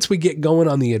 So once we get going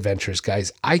on the adventures,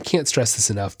 guys, I can't stress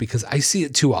this enough, because I see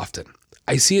it too often.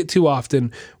 I see it too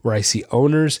often where I see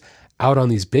owners out on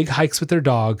these big hikes with their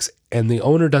dogs, and the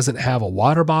owner doesn't have a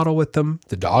water bottle with them.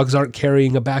 The dogs aren't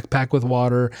carrying a backpack with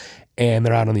water, and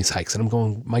they're out on these hikes. And I'm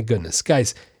going, my goodness,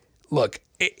 guys, look,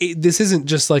 this isn't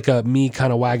just like me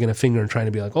kind of wagging a finger and trying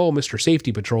to be like, oh, Mr.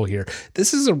 Safety Patrol here.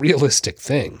 This is a realistic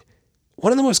thing.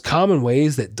 One of the most common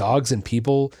ways that dogs and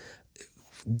people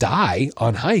die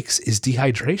on hikes is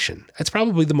dehydration. That's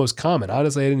probably the most common.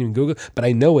 Honestly, I didn't even Google it, but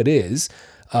I know it is.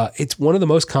 It's one of the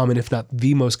most common, if not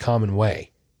the most common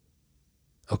way.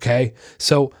 Okay.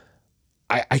 So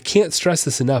I can't stress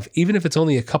this enough. Even if it's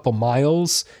only a couple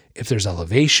miles, if there's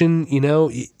elevation,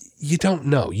 you don't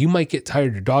know. You might get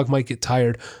tired. Your dog might get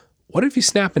tired. What if you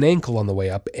snap an ankle on the way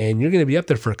up and you're going to be up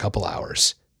there for a couple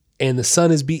hours and the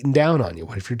sun is beating down on you?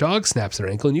 What if your dog snaps their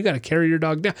ankle and you got to carry your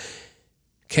dog down?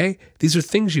 Okay. These are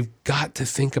things you've got to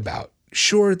think about.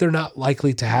 Sure, they're not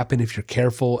likely to happen if you're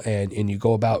careful and you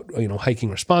go about, hiking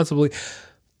responsibly,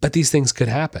 but these things could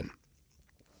happen.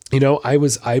 I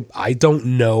don't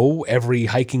know every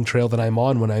hiking trail that I'm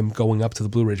on when I'm going up to the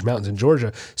Blue Ridge Mountains in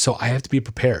Georgia, so I have to be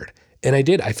prepared. And I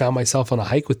did. I found myself on a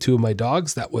hike with 2 of my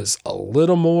dogs that was a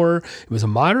little more, it was a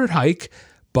moderate hike,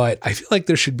 but I feel like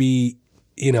there should be,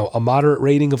 a moderate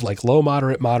rating of like low,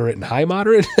 moderate, and high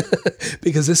moderate,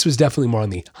 because this was definitely more on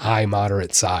the high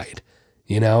moderate side,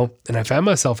 and I found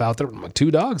myself out there with my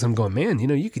 2 dogs. I'm going, man,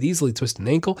 you could easily twist an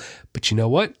ankle, but you know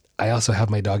what? I also have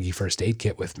my doggy first aid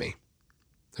kit with me.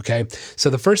 Okay. So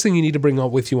the first thing you need to bring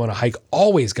with you on a hike,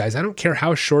 always, guys, I don't care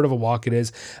how short of a walk it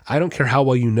is. I don't care how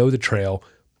well you know the trail,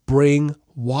 bring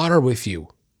water with you.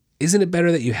 Isn't it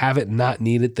better that you have it and not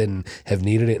need it than have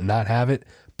needed it and not have it?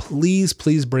 Please,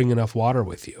 please bring enough water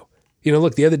with you.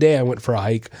 Look, the other day I went for a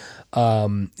hike.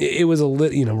 It was a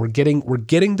little, we're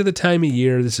getting to the time of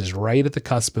year. This is right at the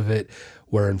cusp of it.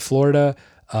 We're in Florida.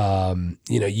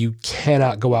 You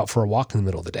cannot go out for a walk in the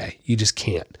middle of the day. You just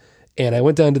can't. And I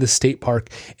went down to the state park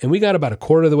and we got about a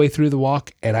quarter of the way through the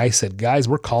walk. And I said, guys,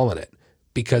 we're calling it,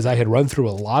 because I had run through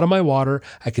a lot of my water.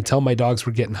 I could tell my dogs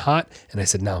were getting hot. And I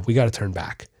said, no, we got to turn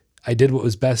back. I did what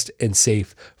was best and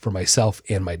safe for myself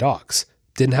and my dogs.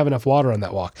 Didn't have enough water on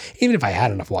that walk. Even if I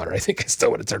had enough water, I think I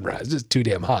still would have turned around. It's just too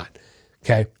damn hot.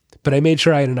 Okay. But I made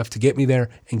sure I had enough to get me there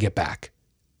and get back.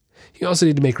 You also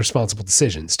need to make responsible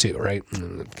decisions too, right?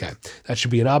 Okay. That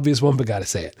should be an obvious one, but got to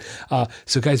say it.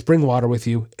 So guys, bring water with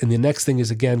you. And the next thing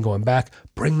is, again, going back,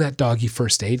 bring that doggy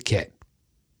first aid kit.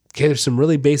 Okay. There's some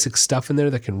really basic stuff in there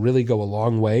that can really go a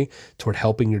long way toward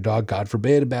helping your dog. God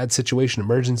forbid a bad situation,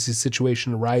 emergency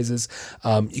situation arises.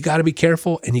 You got to be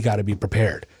careful and you got to be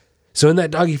prepared. So in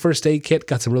that doggy first aid kit,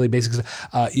 got some really basic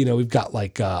stuff. We've got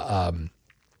like,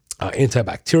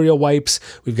 antibacterial wipes.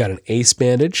 We've got an ACE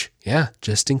bandage. Yeah.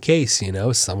 Just in case,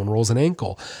 someone rolls an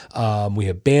ankle. We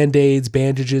have Band-Aids,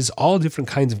 bandages, all different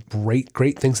kinds of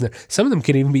great things in there. Some of them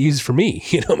can even be used for me,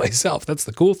 myself. That's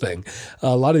the cool thing.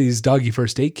 A lot of these doggy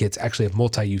first aid kits actually have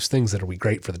multi-use things that will be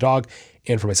great for the dog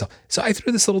and for myself. So I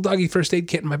threw this little doggy first aid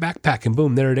kit in my backpack and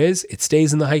boom, there it is. It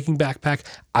stays in the hiking backpack.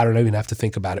 I don't even have to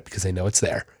think about it because I know it's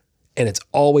there and it's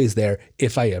always there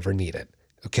if I ever need it.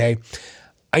 Okay.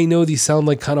 I know these sound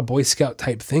like kind of Boy Scout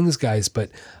type things, guys,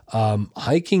 but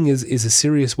hiking is a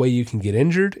serious way you can get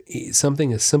injured.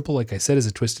 Something as simple, like I said, as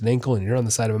a twisted ankle and you're on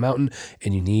the side of a mountain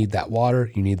and you need that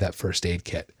water, you need that first aid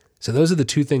kit. So those are the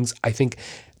two things I think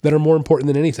that are more important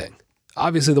than anything.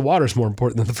 Obviously, the water is more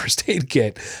important than the first aid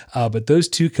kit, but those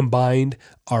two combined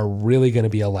are really going to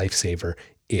be a lifesaver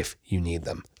if you need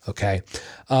them. Okay.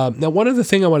 Now, one other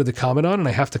thing I wanted to comment on, and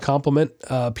I have to compliment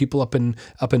people up in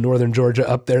northern Georgia,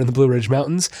 up there in the Blue Ridge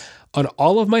Mountains. On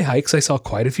all of my hikes, I saw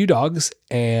quite a few dogs,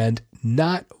 and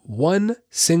not one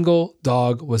single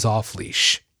dog was off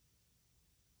leash.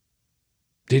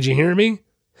 Did you hear me?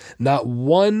 Not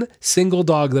one single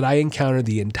dog that I encountered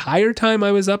the entire time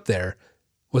I was up there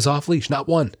was off leash. Not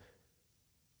one.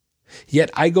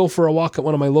 Yet I go for a walk at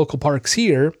one of my local parks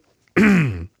here.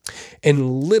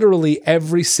 And literally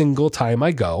every single time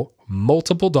I go,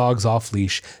 multiple dogs off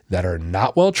leash that are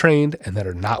not well trained and that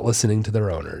are not listening to their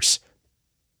owners.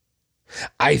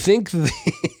 I think the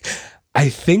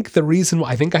reason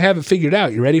why, I think I have it figured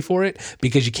out. You ready for it?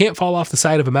 Because you can't fall off the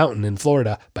side of a mountain in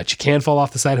Florida, but you can fall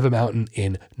off the side of a mountain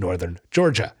in northern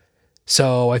Georgia.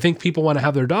 So I think people want to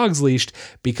have their dogs leashed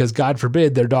because God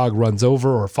forbid their dog runs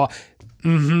over or fall.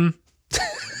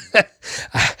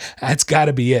 That's got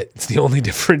to be it. It's the only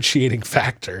differentiating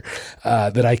factor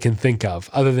that I can think of,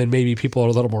 other than maybe people are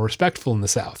a little more respectful in the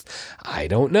South. I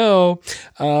don't know.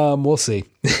 We'll see.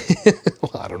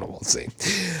 Well, I don't know. We'll see.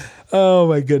 Oh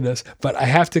my goodness. But I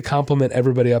have to compliment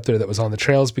everybody up there that was on the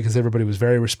trails because everybody was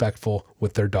very respectful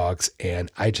with their dogs.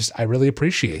 And I really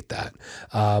appreciate that.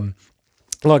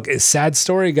 Look, it's sad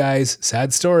story, guys.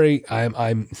 Sad story.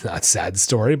 I'm not sad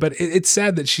story, but it's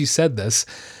sad that she said this.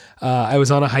 I was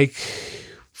on a hike.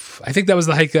 I think that was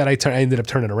the hike that I ended up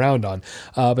turning around on.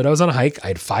 But I was on a hike. I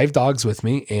had 5 dogs with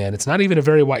me, and it's not even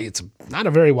it's not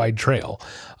a very wide trail.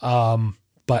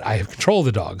 But I have control of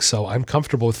the dogs. So I'm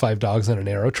comfortable with 5 dogs on a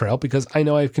narrow trail because I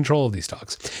know I have control of these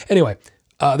dogs. Anyway,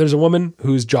 there's a woman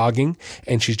who's jogging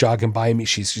and she's jogging by me.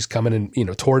 She's coming in,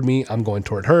 toward me. I'm going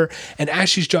toward her. And as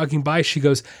she's jogging by, she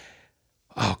goes,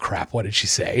 oh crap, what did she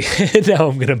say? Now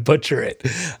I'm going to butcher it.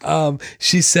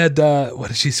 She said, what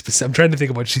did she I'm trying to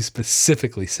think of what she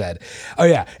specifically said. Oh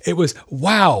yeah, it was,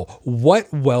 wow,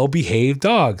 what well-behaved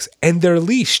dogs. And they're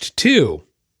leashed too.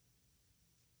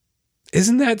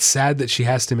 Isn't that sad that she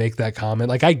has to make that comment?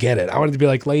 Like, I get it. I wanted to be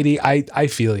like, lady, I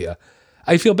feel you.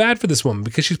 I feel bad for this woman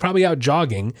because she's probably out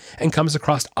jogging and comes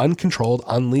across uncontrolled,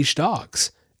 unleashed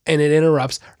dogs. And it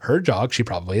interrupts her jog. She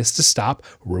probably has to stop,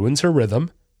 ruins her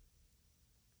rhythm.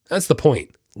 That's the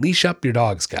point. Leash up your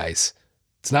dogs, guys.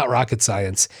 It's not rocket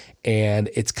science. And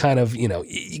it's kind of,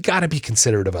 you got to be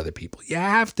considerate of other people. You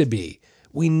have to be.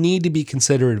 We need to be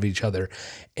considerate of each other.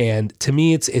 And to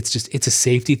me, it's a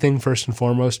safety thing first and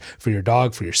foremost for your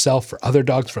dog, for yourself, for other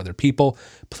dogs, for other people.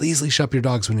 Please leash up your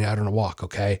dogs when you're out on a walk.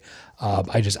 Okay.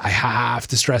 I have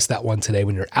to stress that one today.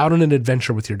 When you're out on an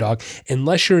adventure with your dog,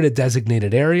 unless you're in a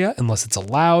designated area, unless it's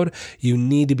allowed, you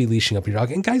need to be leashing up your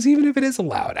dog. And guys, even if it is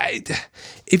allowed,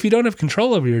 if you don't have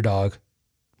control over your dog,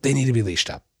 they need to be leashed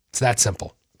up. It's that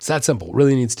simple. It's that simple. It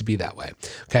really needs to be that way.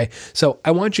 Okay. So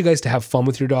I want you guys to have fun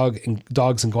with your dogs and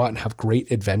go out and have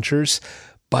great adventures.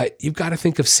 But you've got to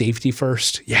think of safety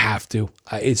first. You have to.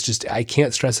 I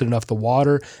can't stress it enough. The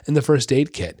water and the first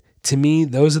aid kit. To me,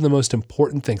 those are the most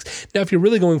important things. Now, if you're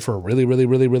really going for a really, really,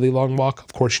 really, really long walk,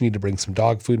 of course, you need to bring some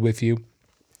dog food with you.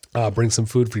 Bring some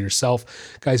food for yourself.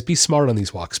 Guys, be smart on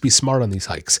these walks. Be smart on these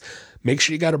hikes. Make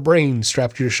sure you got a brain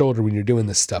strapped to your shoulder when you're doing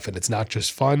this stuff. And it's not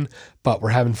just fun, but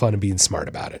we're having fun and being smart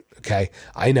about it. Okay.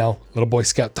 I know, little Boy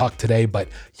Scout talk today, but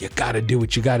you got to do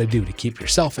what you got to do to keep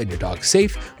yourself and your dog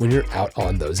safe when you're out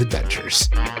on those adventures.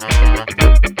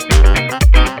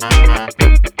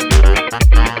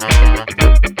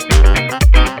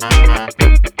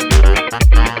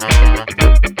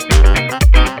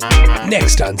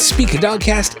 Next on Speak a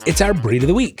Dogcast, it's our breed of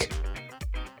the week.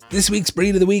 This week's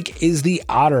breed of the week is the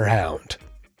Otterhound.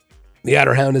 The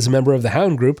Otterhound is a member of the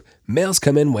hound group. Males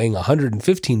come in weighing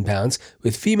 115 pounds,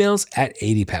 with females at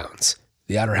 80 pounds.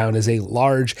 The Otterhound is a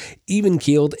large,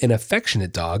 even-keeled, and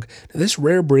affectionate dog. This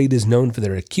rare breed is known for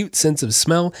their acute sense of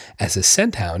smell as a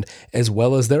scent hound, as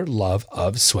well as their love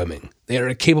of swimming. They are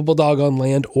a capable dog on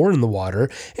land or in the water,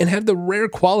 and have the rare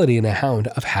quality in a hound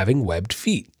of having webbed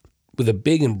feet. With a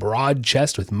big and broad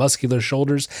chest with muscular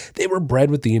shoulders, they were bred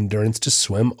with the endurance to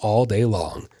swim all day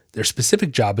long. Their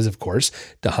specific job is, of course,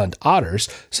 to hunt otters,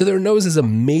 so their nose is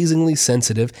amazingly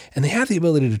sensitive, and they have the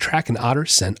ability to track an otter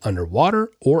scent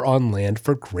underwater or on land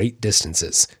for great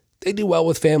distances. They do well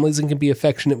with families and can be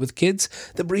affectionate with kids.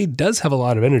 The breed does have a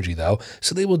lot of energy, though,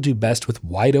 so they will do best with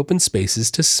wide open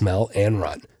spaces to smell and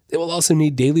run. They will also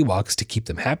need daily walks to keep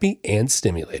them happy and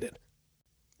stimulated.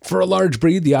 For a large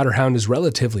breed, the Otterhound is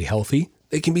relatively healthy.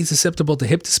 They can be susceptible to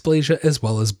hip dysplasia as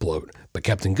well as bloat, but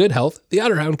kept in good health, the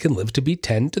Otterhound can live to be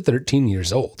 10 to 13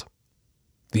 years old.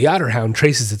 The Otterhound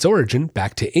traces its origin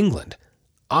back to England.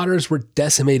 Otters were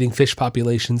decimating fish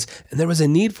populations, and there was a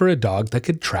need for a dog that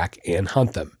could track and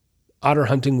hunt them. Otter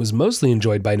hunting was mostly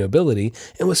enjoyed by nobility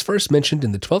and was first mentioned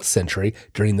in the 12th century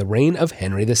during the reign of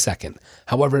Henry II.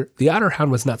 However, the Otterhound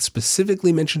was not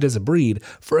specifically mentioned as a breed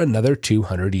for another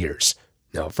 200 years.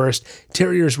 Now, at first,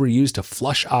 terriers were used to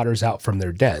flush otters out from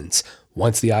their dens.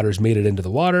 Once the otters made it into the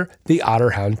water, the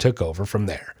Otterhound took over from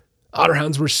there.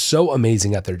 Otterhounds were so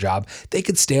amazing at their job, they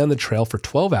could stay on the trail for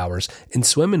 12 hours and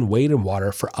swim and wade in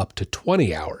water for up to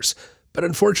 20 hours. But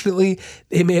unfortunately,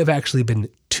 they may have actually been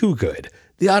too good.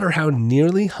 The Otterhound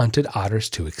nearly hunted otters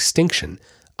to extinction.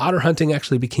 Otter hunting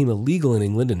actually became illegal in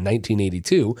England in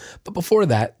 1982, but before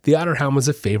that, the Otterhound was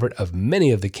a favorite of many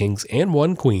of the kings and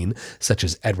one queen, such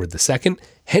as Edward II,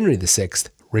 Henry VI,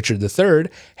 Richard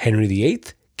III, Henry VIII,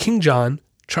 King John,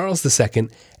 Charles II,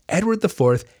 Edward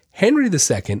IV, Henry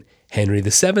II, Henry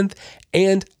VII,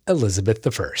 and Elizabeth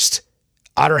I.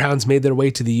 Otterhounds made their way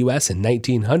to the U.S. in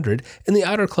 1900, and the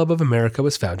Otter Club of America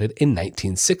was founded in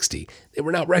 1960. They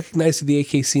were not recognized to the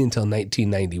AKC until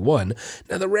 1991.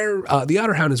 Now, the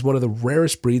Otterhound is one of the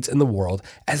rarest breeds in the world,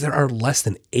 as there are less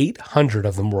than 800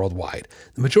 of them worldwide.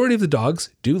 The majority of the dogs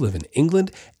do live in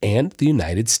England and the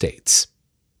United States.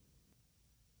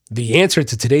 The answer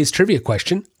to today's trivia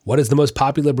question, what is the most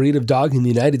popular breed of dog in the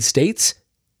United States?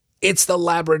 It's the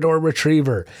Labrador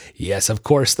Retriever. Yes, of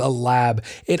course, the Lab.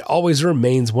 It always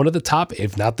remains one of the top,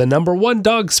 if not the number one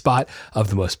dog spot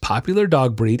of the most popular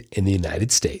dog breed in the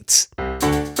United States.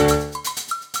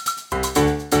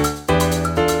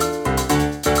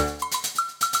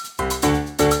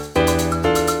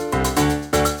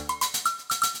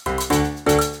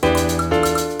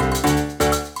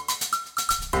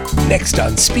 Next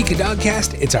on Speak a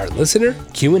Dogcast, it's our listener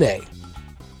Q&A.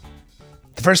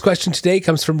 The first question today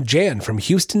comes from Jan from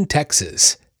Houston,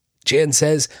 Texas. Jan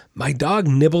says, my dog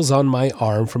nibbles on my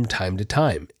arm from time to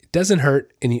time. It doesn't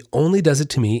hurt, and he only does it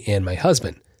to me and my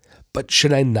husband. But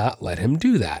should I not let him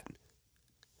do that?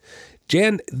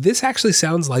 Jan, this actually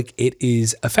sounds like it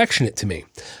is affectionate to me.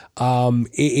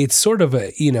 It's sort of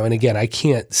a, and again, I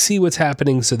can't see what's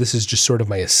happening, so this is just sort of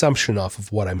my assumption off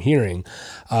of what I'm hearing.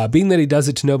 Being that he does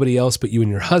it to nobody else but you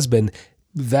and your husband,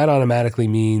 that automatically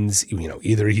means,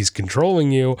 either he's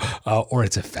controlling you or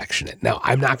it's affectionate. Now,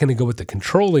 I'm not going to go with the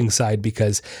controlling side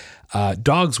because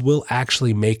dogs will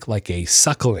actually make like a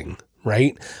suckling,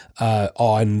 right,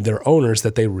 on their owners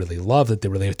that they really love, that they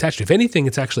really attach to. If anything,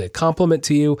 it's actually a compliment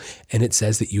to you, and it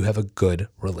says that you have a good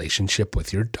relationship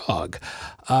with your dog.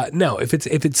 Now, if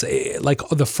it's like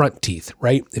the front teeth,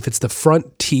 right? If it's the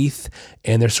front teeth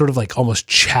and they're sort of like almost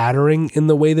chattering in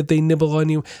the way that they nibble on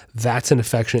you, that's an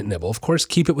affectionate nibble. Of course,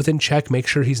 keep it within check. Make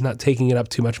sure he's not taking it up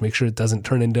too much. Make sure it doesn't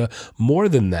turn into more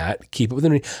than that. Keep it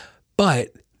within,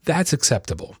 but that's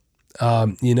acceptable.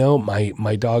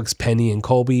 My dogs Penny and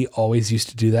Colby always used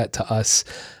to do that to us.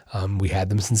 We had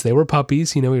them since they were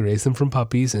puppies. We raised them from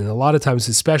puppies. And a lot of times,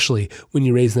 especially when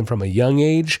you raise them from a young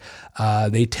age,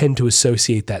 they tend to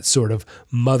associate that sort of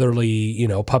motherly,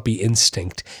 puppy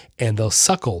instinct, and they'll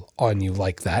suckle on you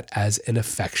like that as an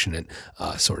affectionate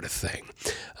sort of thing.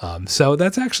 So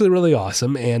that's actually really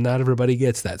awesome, and not everybody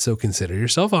gets that. So consider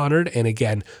yourself honored. And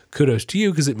again, kudos to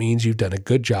you, because it means you've done a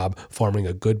good job forming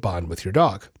a good bond with your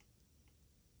dog.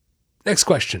 Next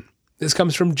question. This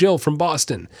comes from Jill from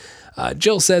Boston.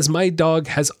 Jill says, my dog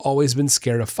has always been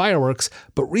scared of fireworks,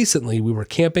 but recently we were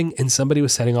camping and somebody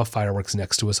was setting off fireworks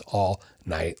next to us all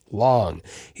night long.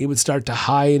 He would start to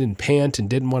hide and pant and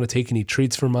didn't want to take any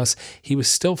treats from us. He was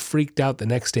still freaked out the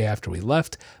next day after we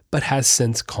left, but has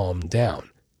since calmed down.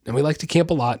 And we like to camp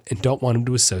a lot and don't want him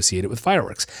to associate it with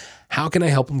fireworks. How can I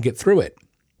help him get through it?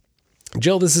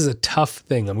 Jill, this is a tough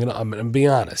thing. I'm gonna be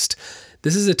honest.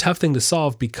 This is a tough thing to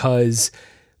solve because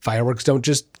fireworks don't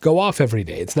just go off every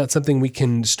day. It's not something we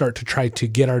can start to try to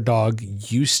get our dog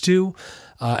used to.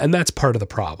 And that's part of the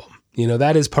problem.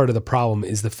 That is part of the problem,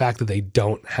 is the fact that they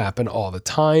don't happen all the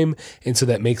time. And so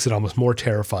that makes it almost more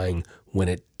terrifying when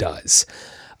it does.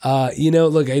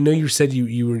 Look, I know you said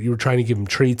you were trying to give them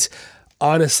treats.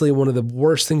 Honestly, one of the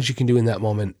worst things you can do in that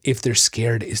moment, if they're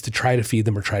scared, is to try to feed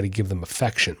them or try to give them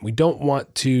affection. We don't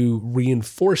want to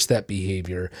reinforce that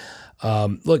behavior.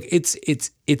 Look, it's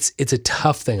a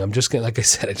tough thing. I'm just gonna, like I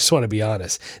said, I just want to be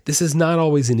honest. This is not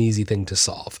always an easy thing to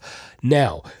solve.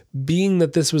 Now, being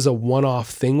that this was a one-off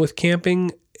thing with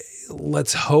camping,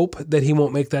 let's hope that he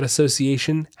won't make that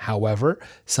association. However,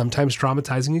 sometimes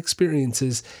traumatizing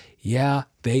experiences,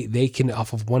 they can,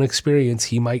 off of one experience,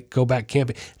 he might go back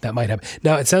camping. That might happen.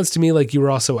 Now, it sounds to me like you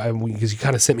were also, because you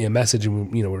kind of sent me a message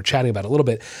and we were chatting about it a little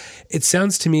bit. It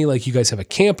sounds to me like you guys have a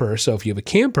camper. So if you have a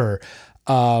camper,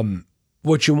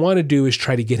 what you want to do is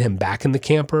try to get him back in the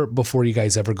camper before you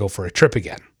guys ever go for a trip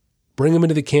again. Bring him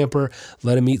into the camper,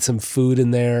 let him eat some food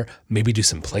in there, maybe do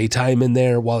some playtime in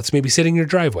there while it's maybe sitting in your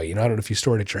driveway. I don't know if you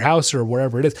store it at your house or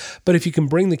wherever it is, but if you can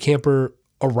bring the camper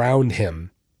around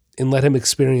him and let him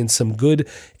experience some good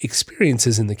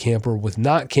experiences in the camper with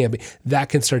not camping, that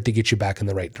can start to get you back in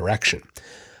the right direction.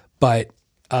 But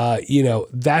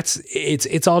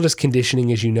it's all just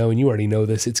conditioning, as you know, and you already know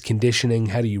this. It's conditioning.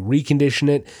 How do you recondition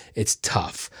it? It's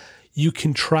tough. You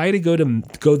can try to go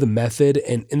the method,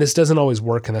 and this doesn't always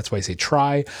work, and that's why I say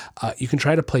try. You can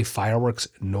try to play fireworks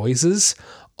noises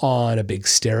on a big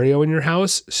stereo in your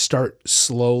house. Start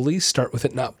slowly. Start with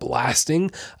it not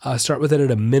blasting. Start with it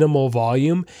at a minimal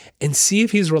volume, and see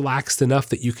if he's relaxed enough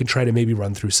that you can try to maybe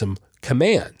run through some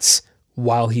commands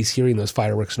while he's hearing those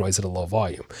fireworks noise at a low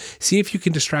volume. See if you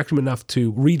can distract him enough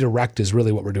to redirect is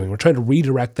really what we're doing. We're trying to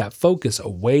redirect that focus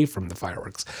away from the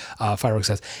fireworks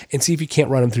sounds, and see if you can't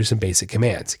run him through some basic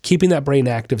commands, keeping that brain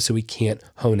active so he can't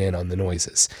hone in on the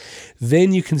noises.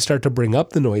 Then you can start to bring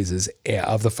up the noises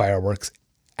of the fireworks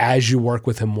as you work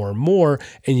with him more and more,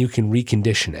 and you can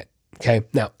recondition it. Okay.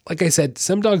 Now, like I said,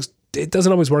 some dogs, it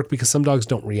doesn't always work because some dogs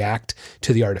don't react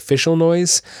to the artificial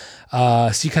noise.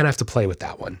 So you kind of have to play with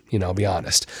that one, I'll be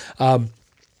honest. But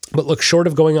look, short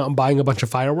of going out and buying a bunch of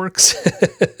fireworks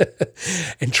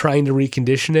and trying to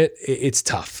recondition it, it's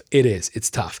tough. It's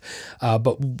tough.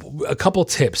 But a couple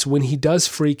tips: when he does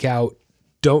freak out,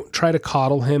 don't try to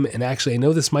coddle him. And actually, I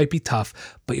know this might be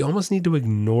tough, but you almost need to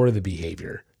ignore the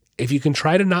behavior. If you can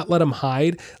try to not let him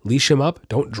hide, leash him up,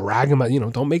 don't drag him out,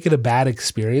 don't make it a bad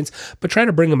experience, but try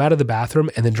to bring him out of the bathroom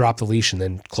and then drop the leash and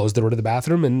then close the door to the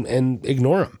bathroom and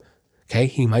ignore him. Okay.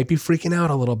 He might be freaking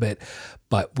out a little bit,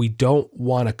 but we don't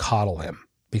want to coddle him,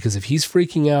 because if he's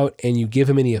freaking out and you give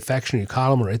him any affection, or you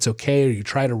coddle him, or it's okay, or you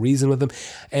try to reason with him.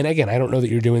 And again, I don't know that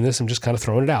you're doing this. I'm just kind of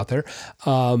throwing it out there.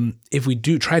 If we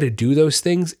do try to do those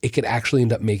things, it could actually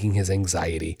end up making his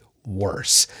anxiety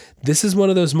worse. This is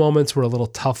one of those moments where a little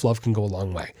tough love can go a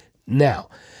long way. Now,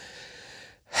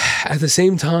 at the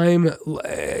same time,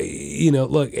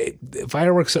 look,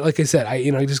 fireworks, like I said,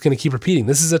 I'm just going to keep repeating,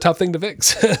 this is a tough thing to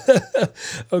fix.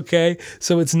 Okay.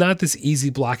 So it's not this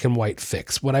easy black and white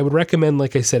fix. What I would recommend,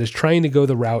 like I said, is trying to go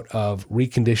the route of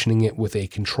reconditioning it with a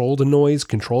controlled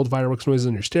fireworks noise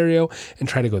on your stereo, and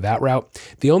try to go that route.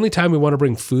 The only time we want to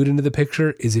bring food into the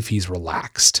picture is if he's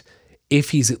relaxed.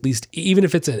 If he's at least, even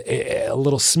if it's a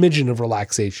little smidgen of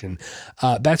relaxation,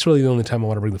 that's really the only time I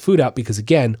want to bring the food out, because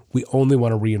again, we only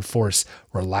want to reinforce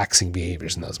relaxing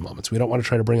behaviors in those moments. We don't want to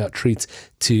try to bring out treats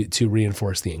to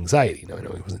reinforce the anxiety. No, I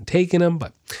know he wasn't taking them,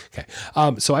 but okay.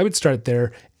 So I would start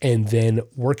there and then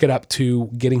work it up to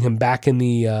getting him back in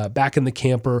the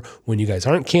camper when you guys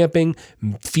aren't camping,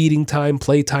 feeding time,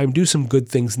 playtime, do some good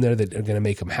things in there that are going to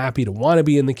make him happy to want to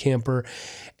be in the camper.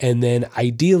 And then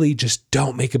ideally, just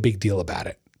don't make a big deal about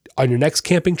it. on your next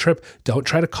camping trip, don't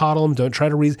try to coddle him. Don't try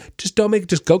to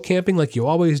just go camping like you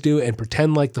always do and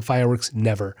pretend like the fireworks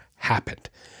never happened,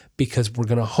 because we're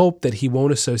going to hope that he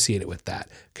won't associate it with that.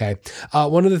 Okay.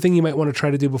 One other thing you might want to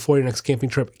try to do before your next camping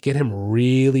trip, get him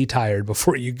really tired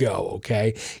before you go.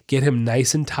 Okay. Get him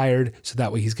nice and tired, so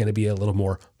that way he's going to be a little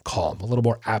more calm, a little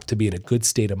more apt to be in a good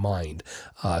state of mind,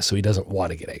 so he doesn't want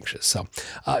to get anxious. So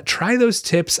try those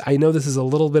tips. I know this is a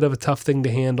little bit of a tough thing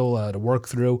to handle, to work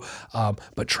through,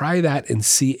 but try that and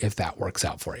see if that works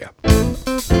out for you.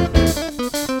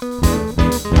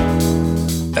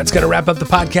 That's going to wrap up the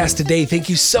podcast today. Thank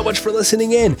you so much for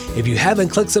listening in. If you haven't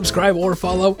clicked subscribe or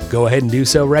follow, go ahead and do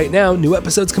so right now. New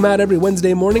episodes come out every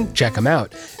Wednesday morning. Check them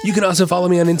out. You can also follow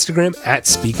me on Instagram at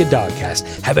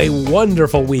SpeakADogcast. Have a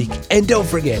wonderful week. And don't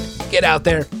forget, get out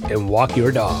there and walk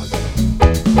your dog.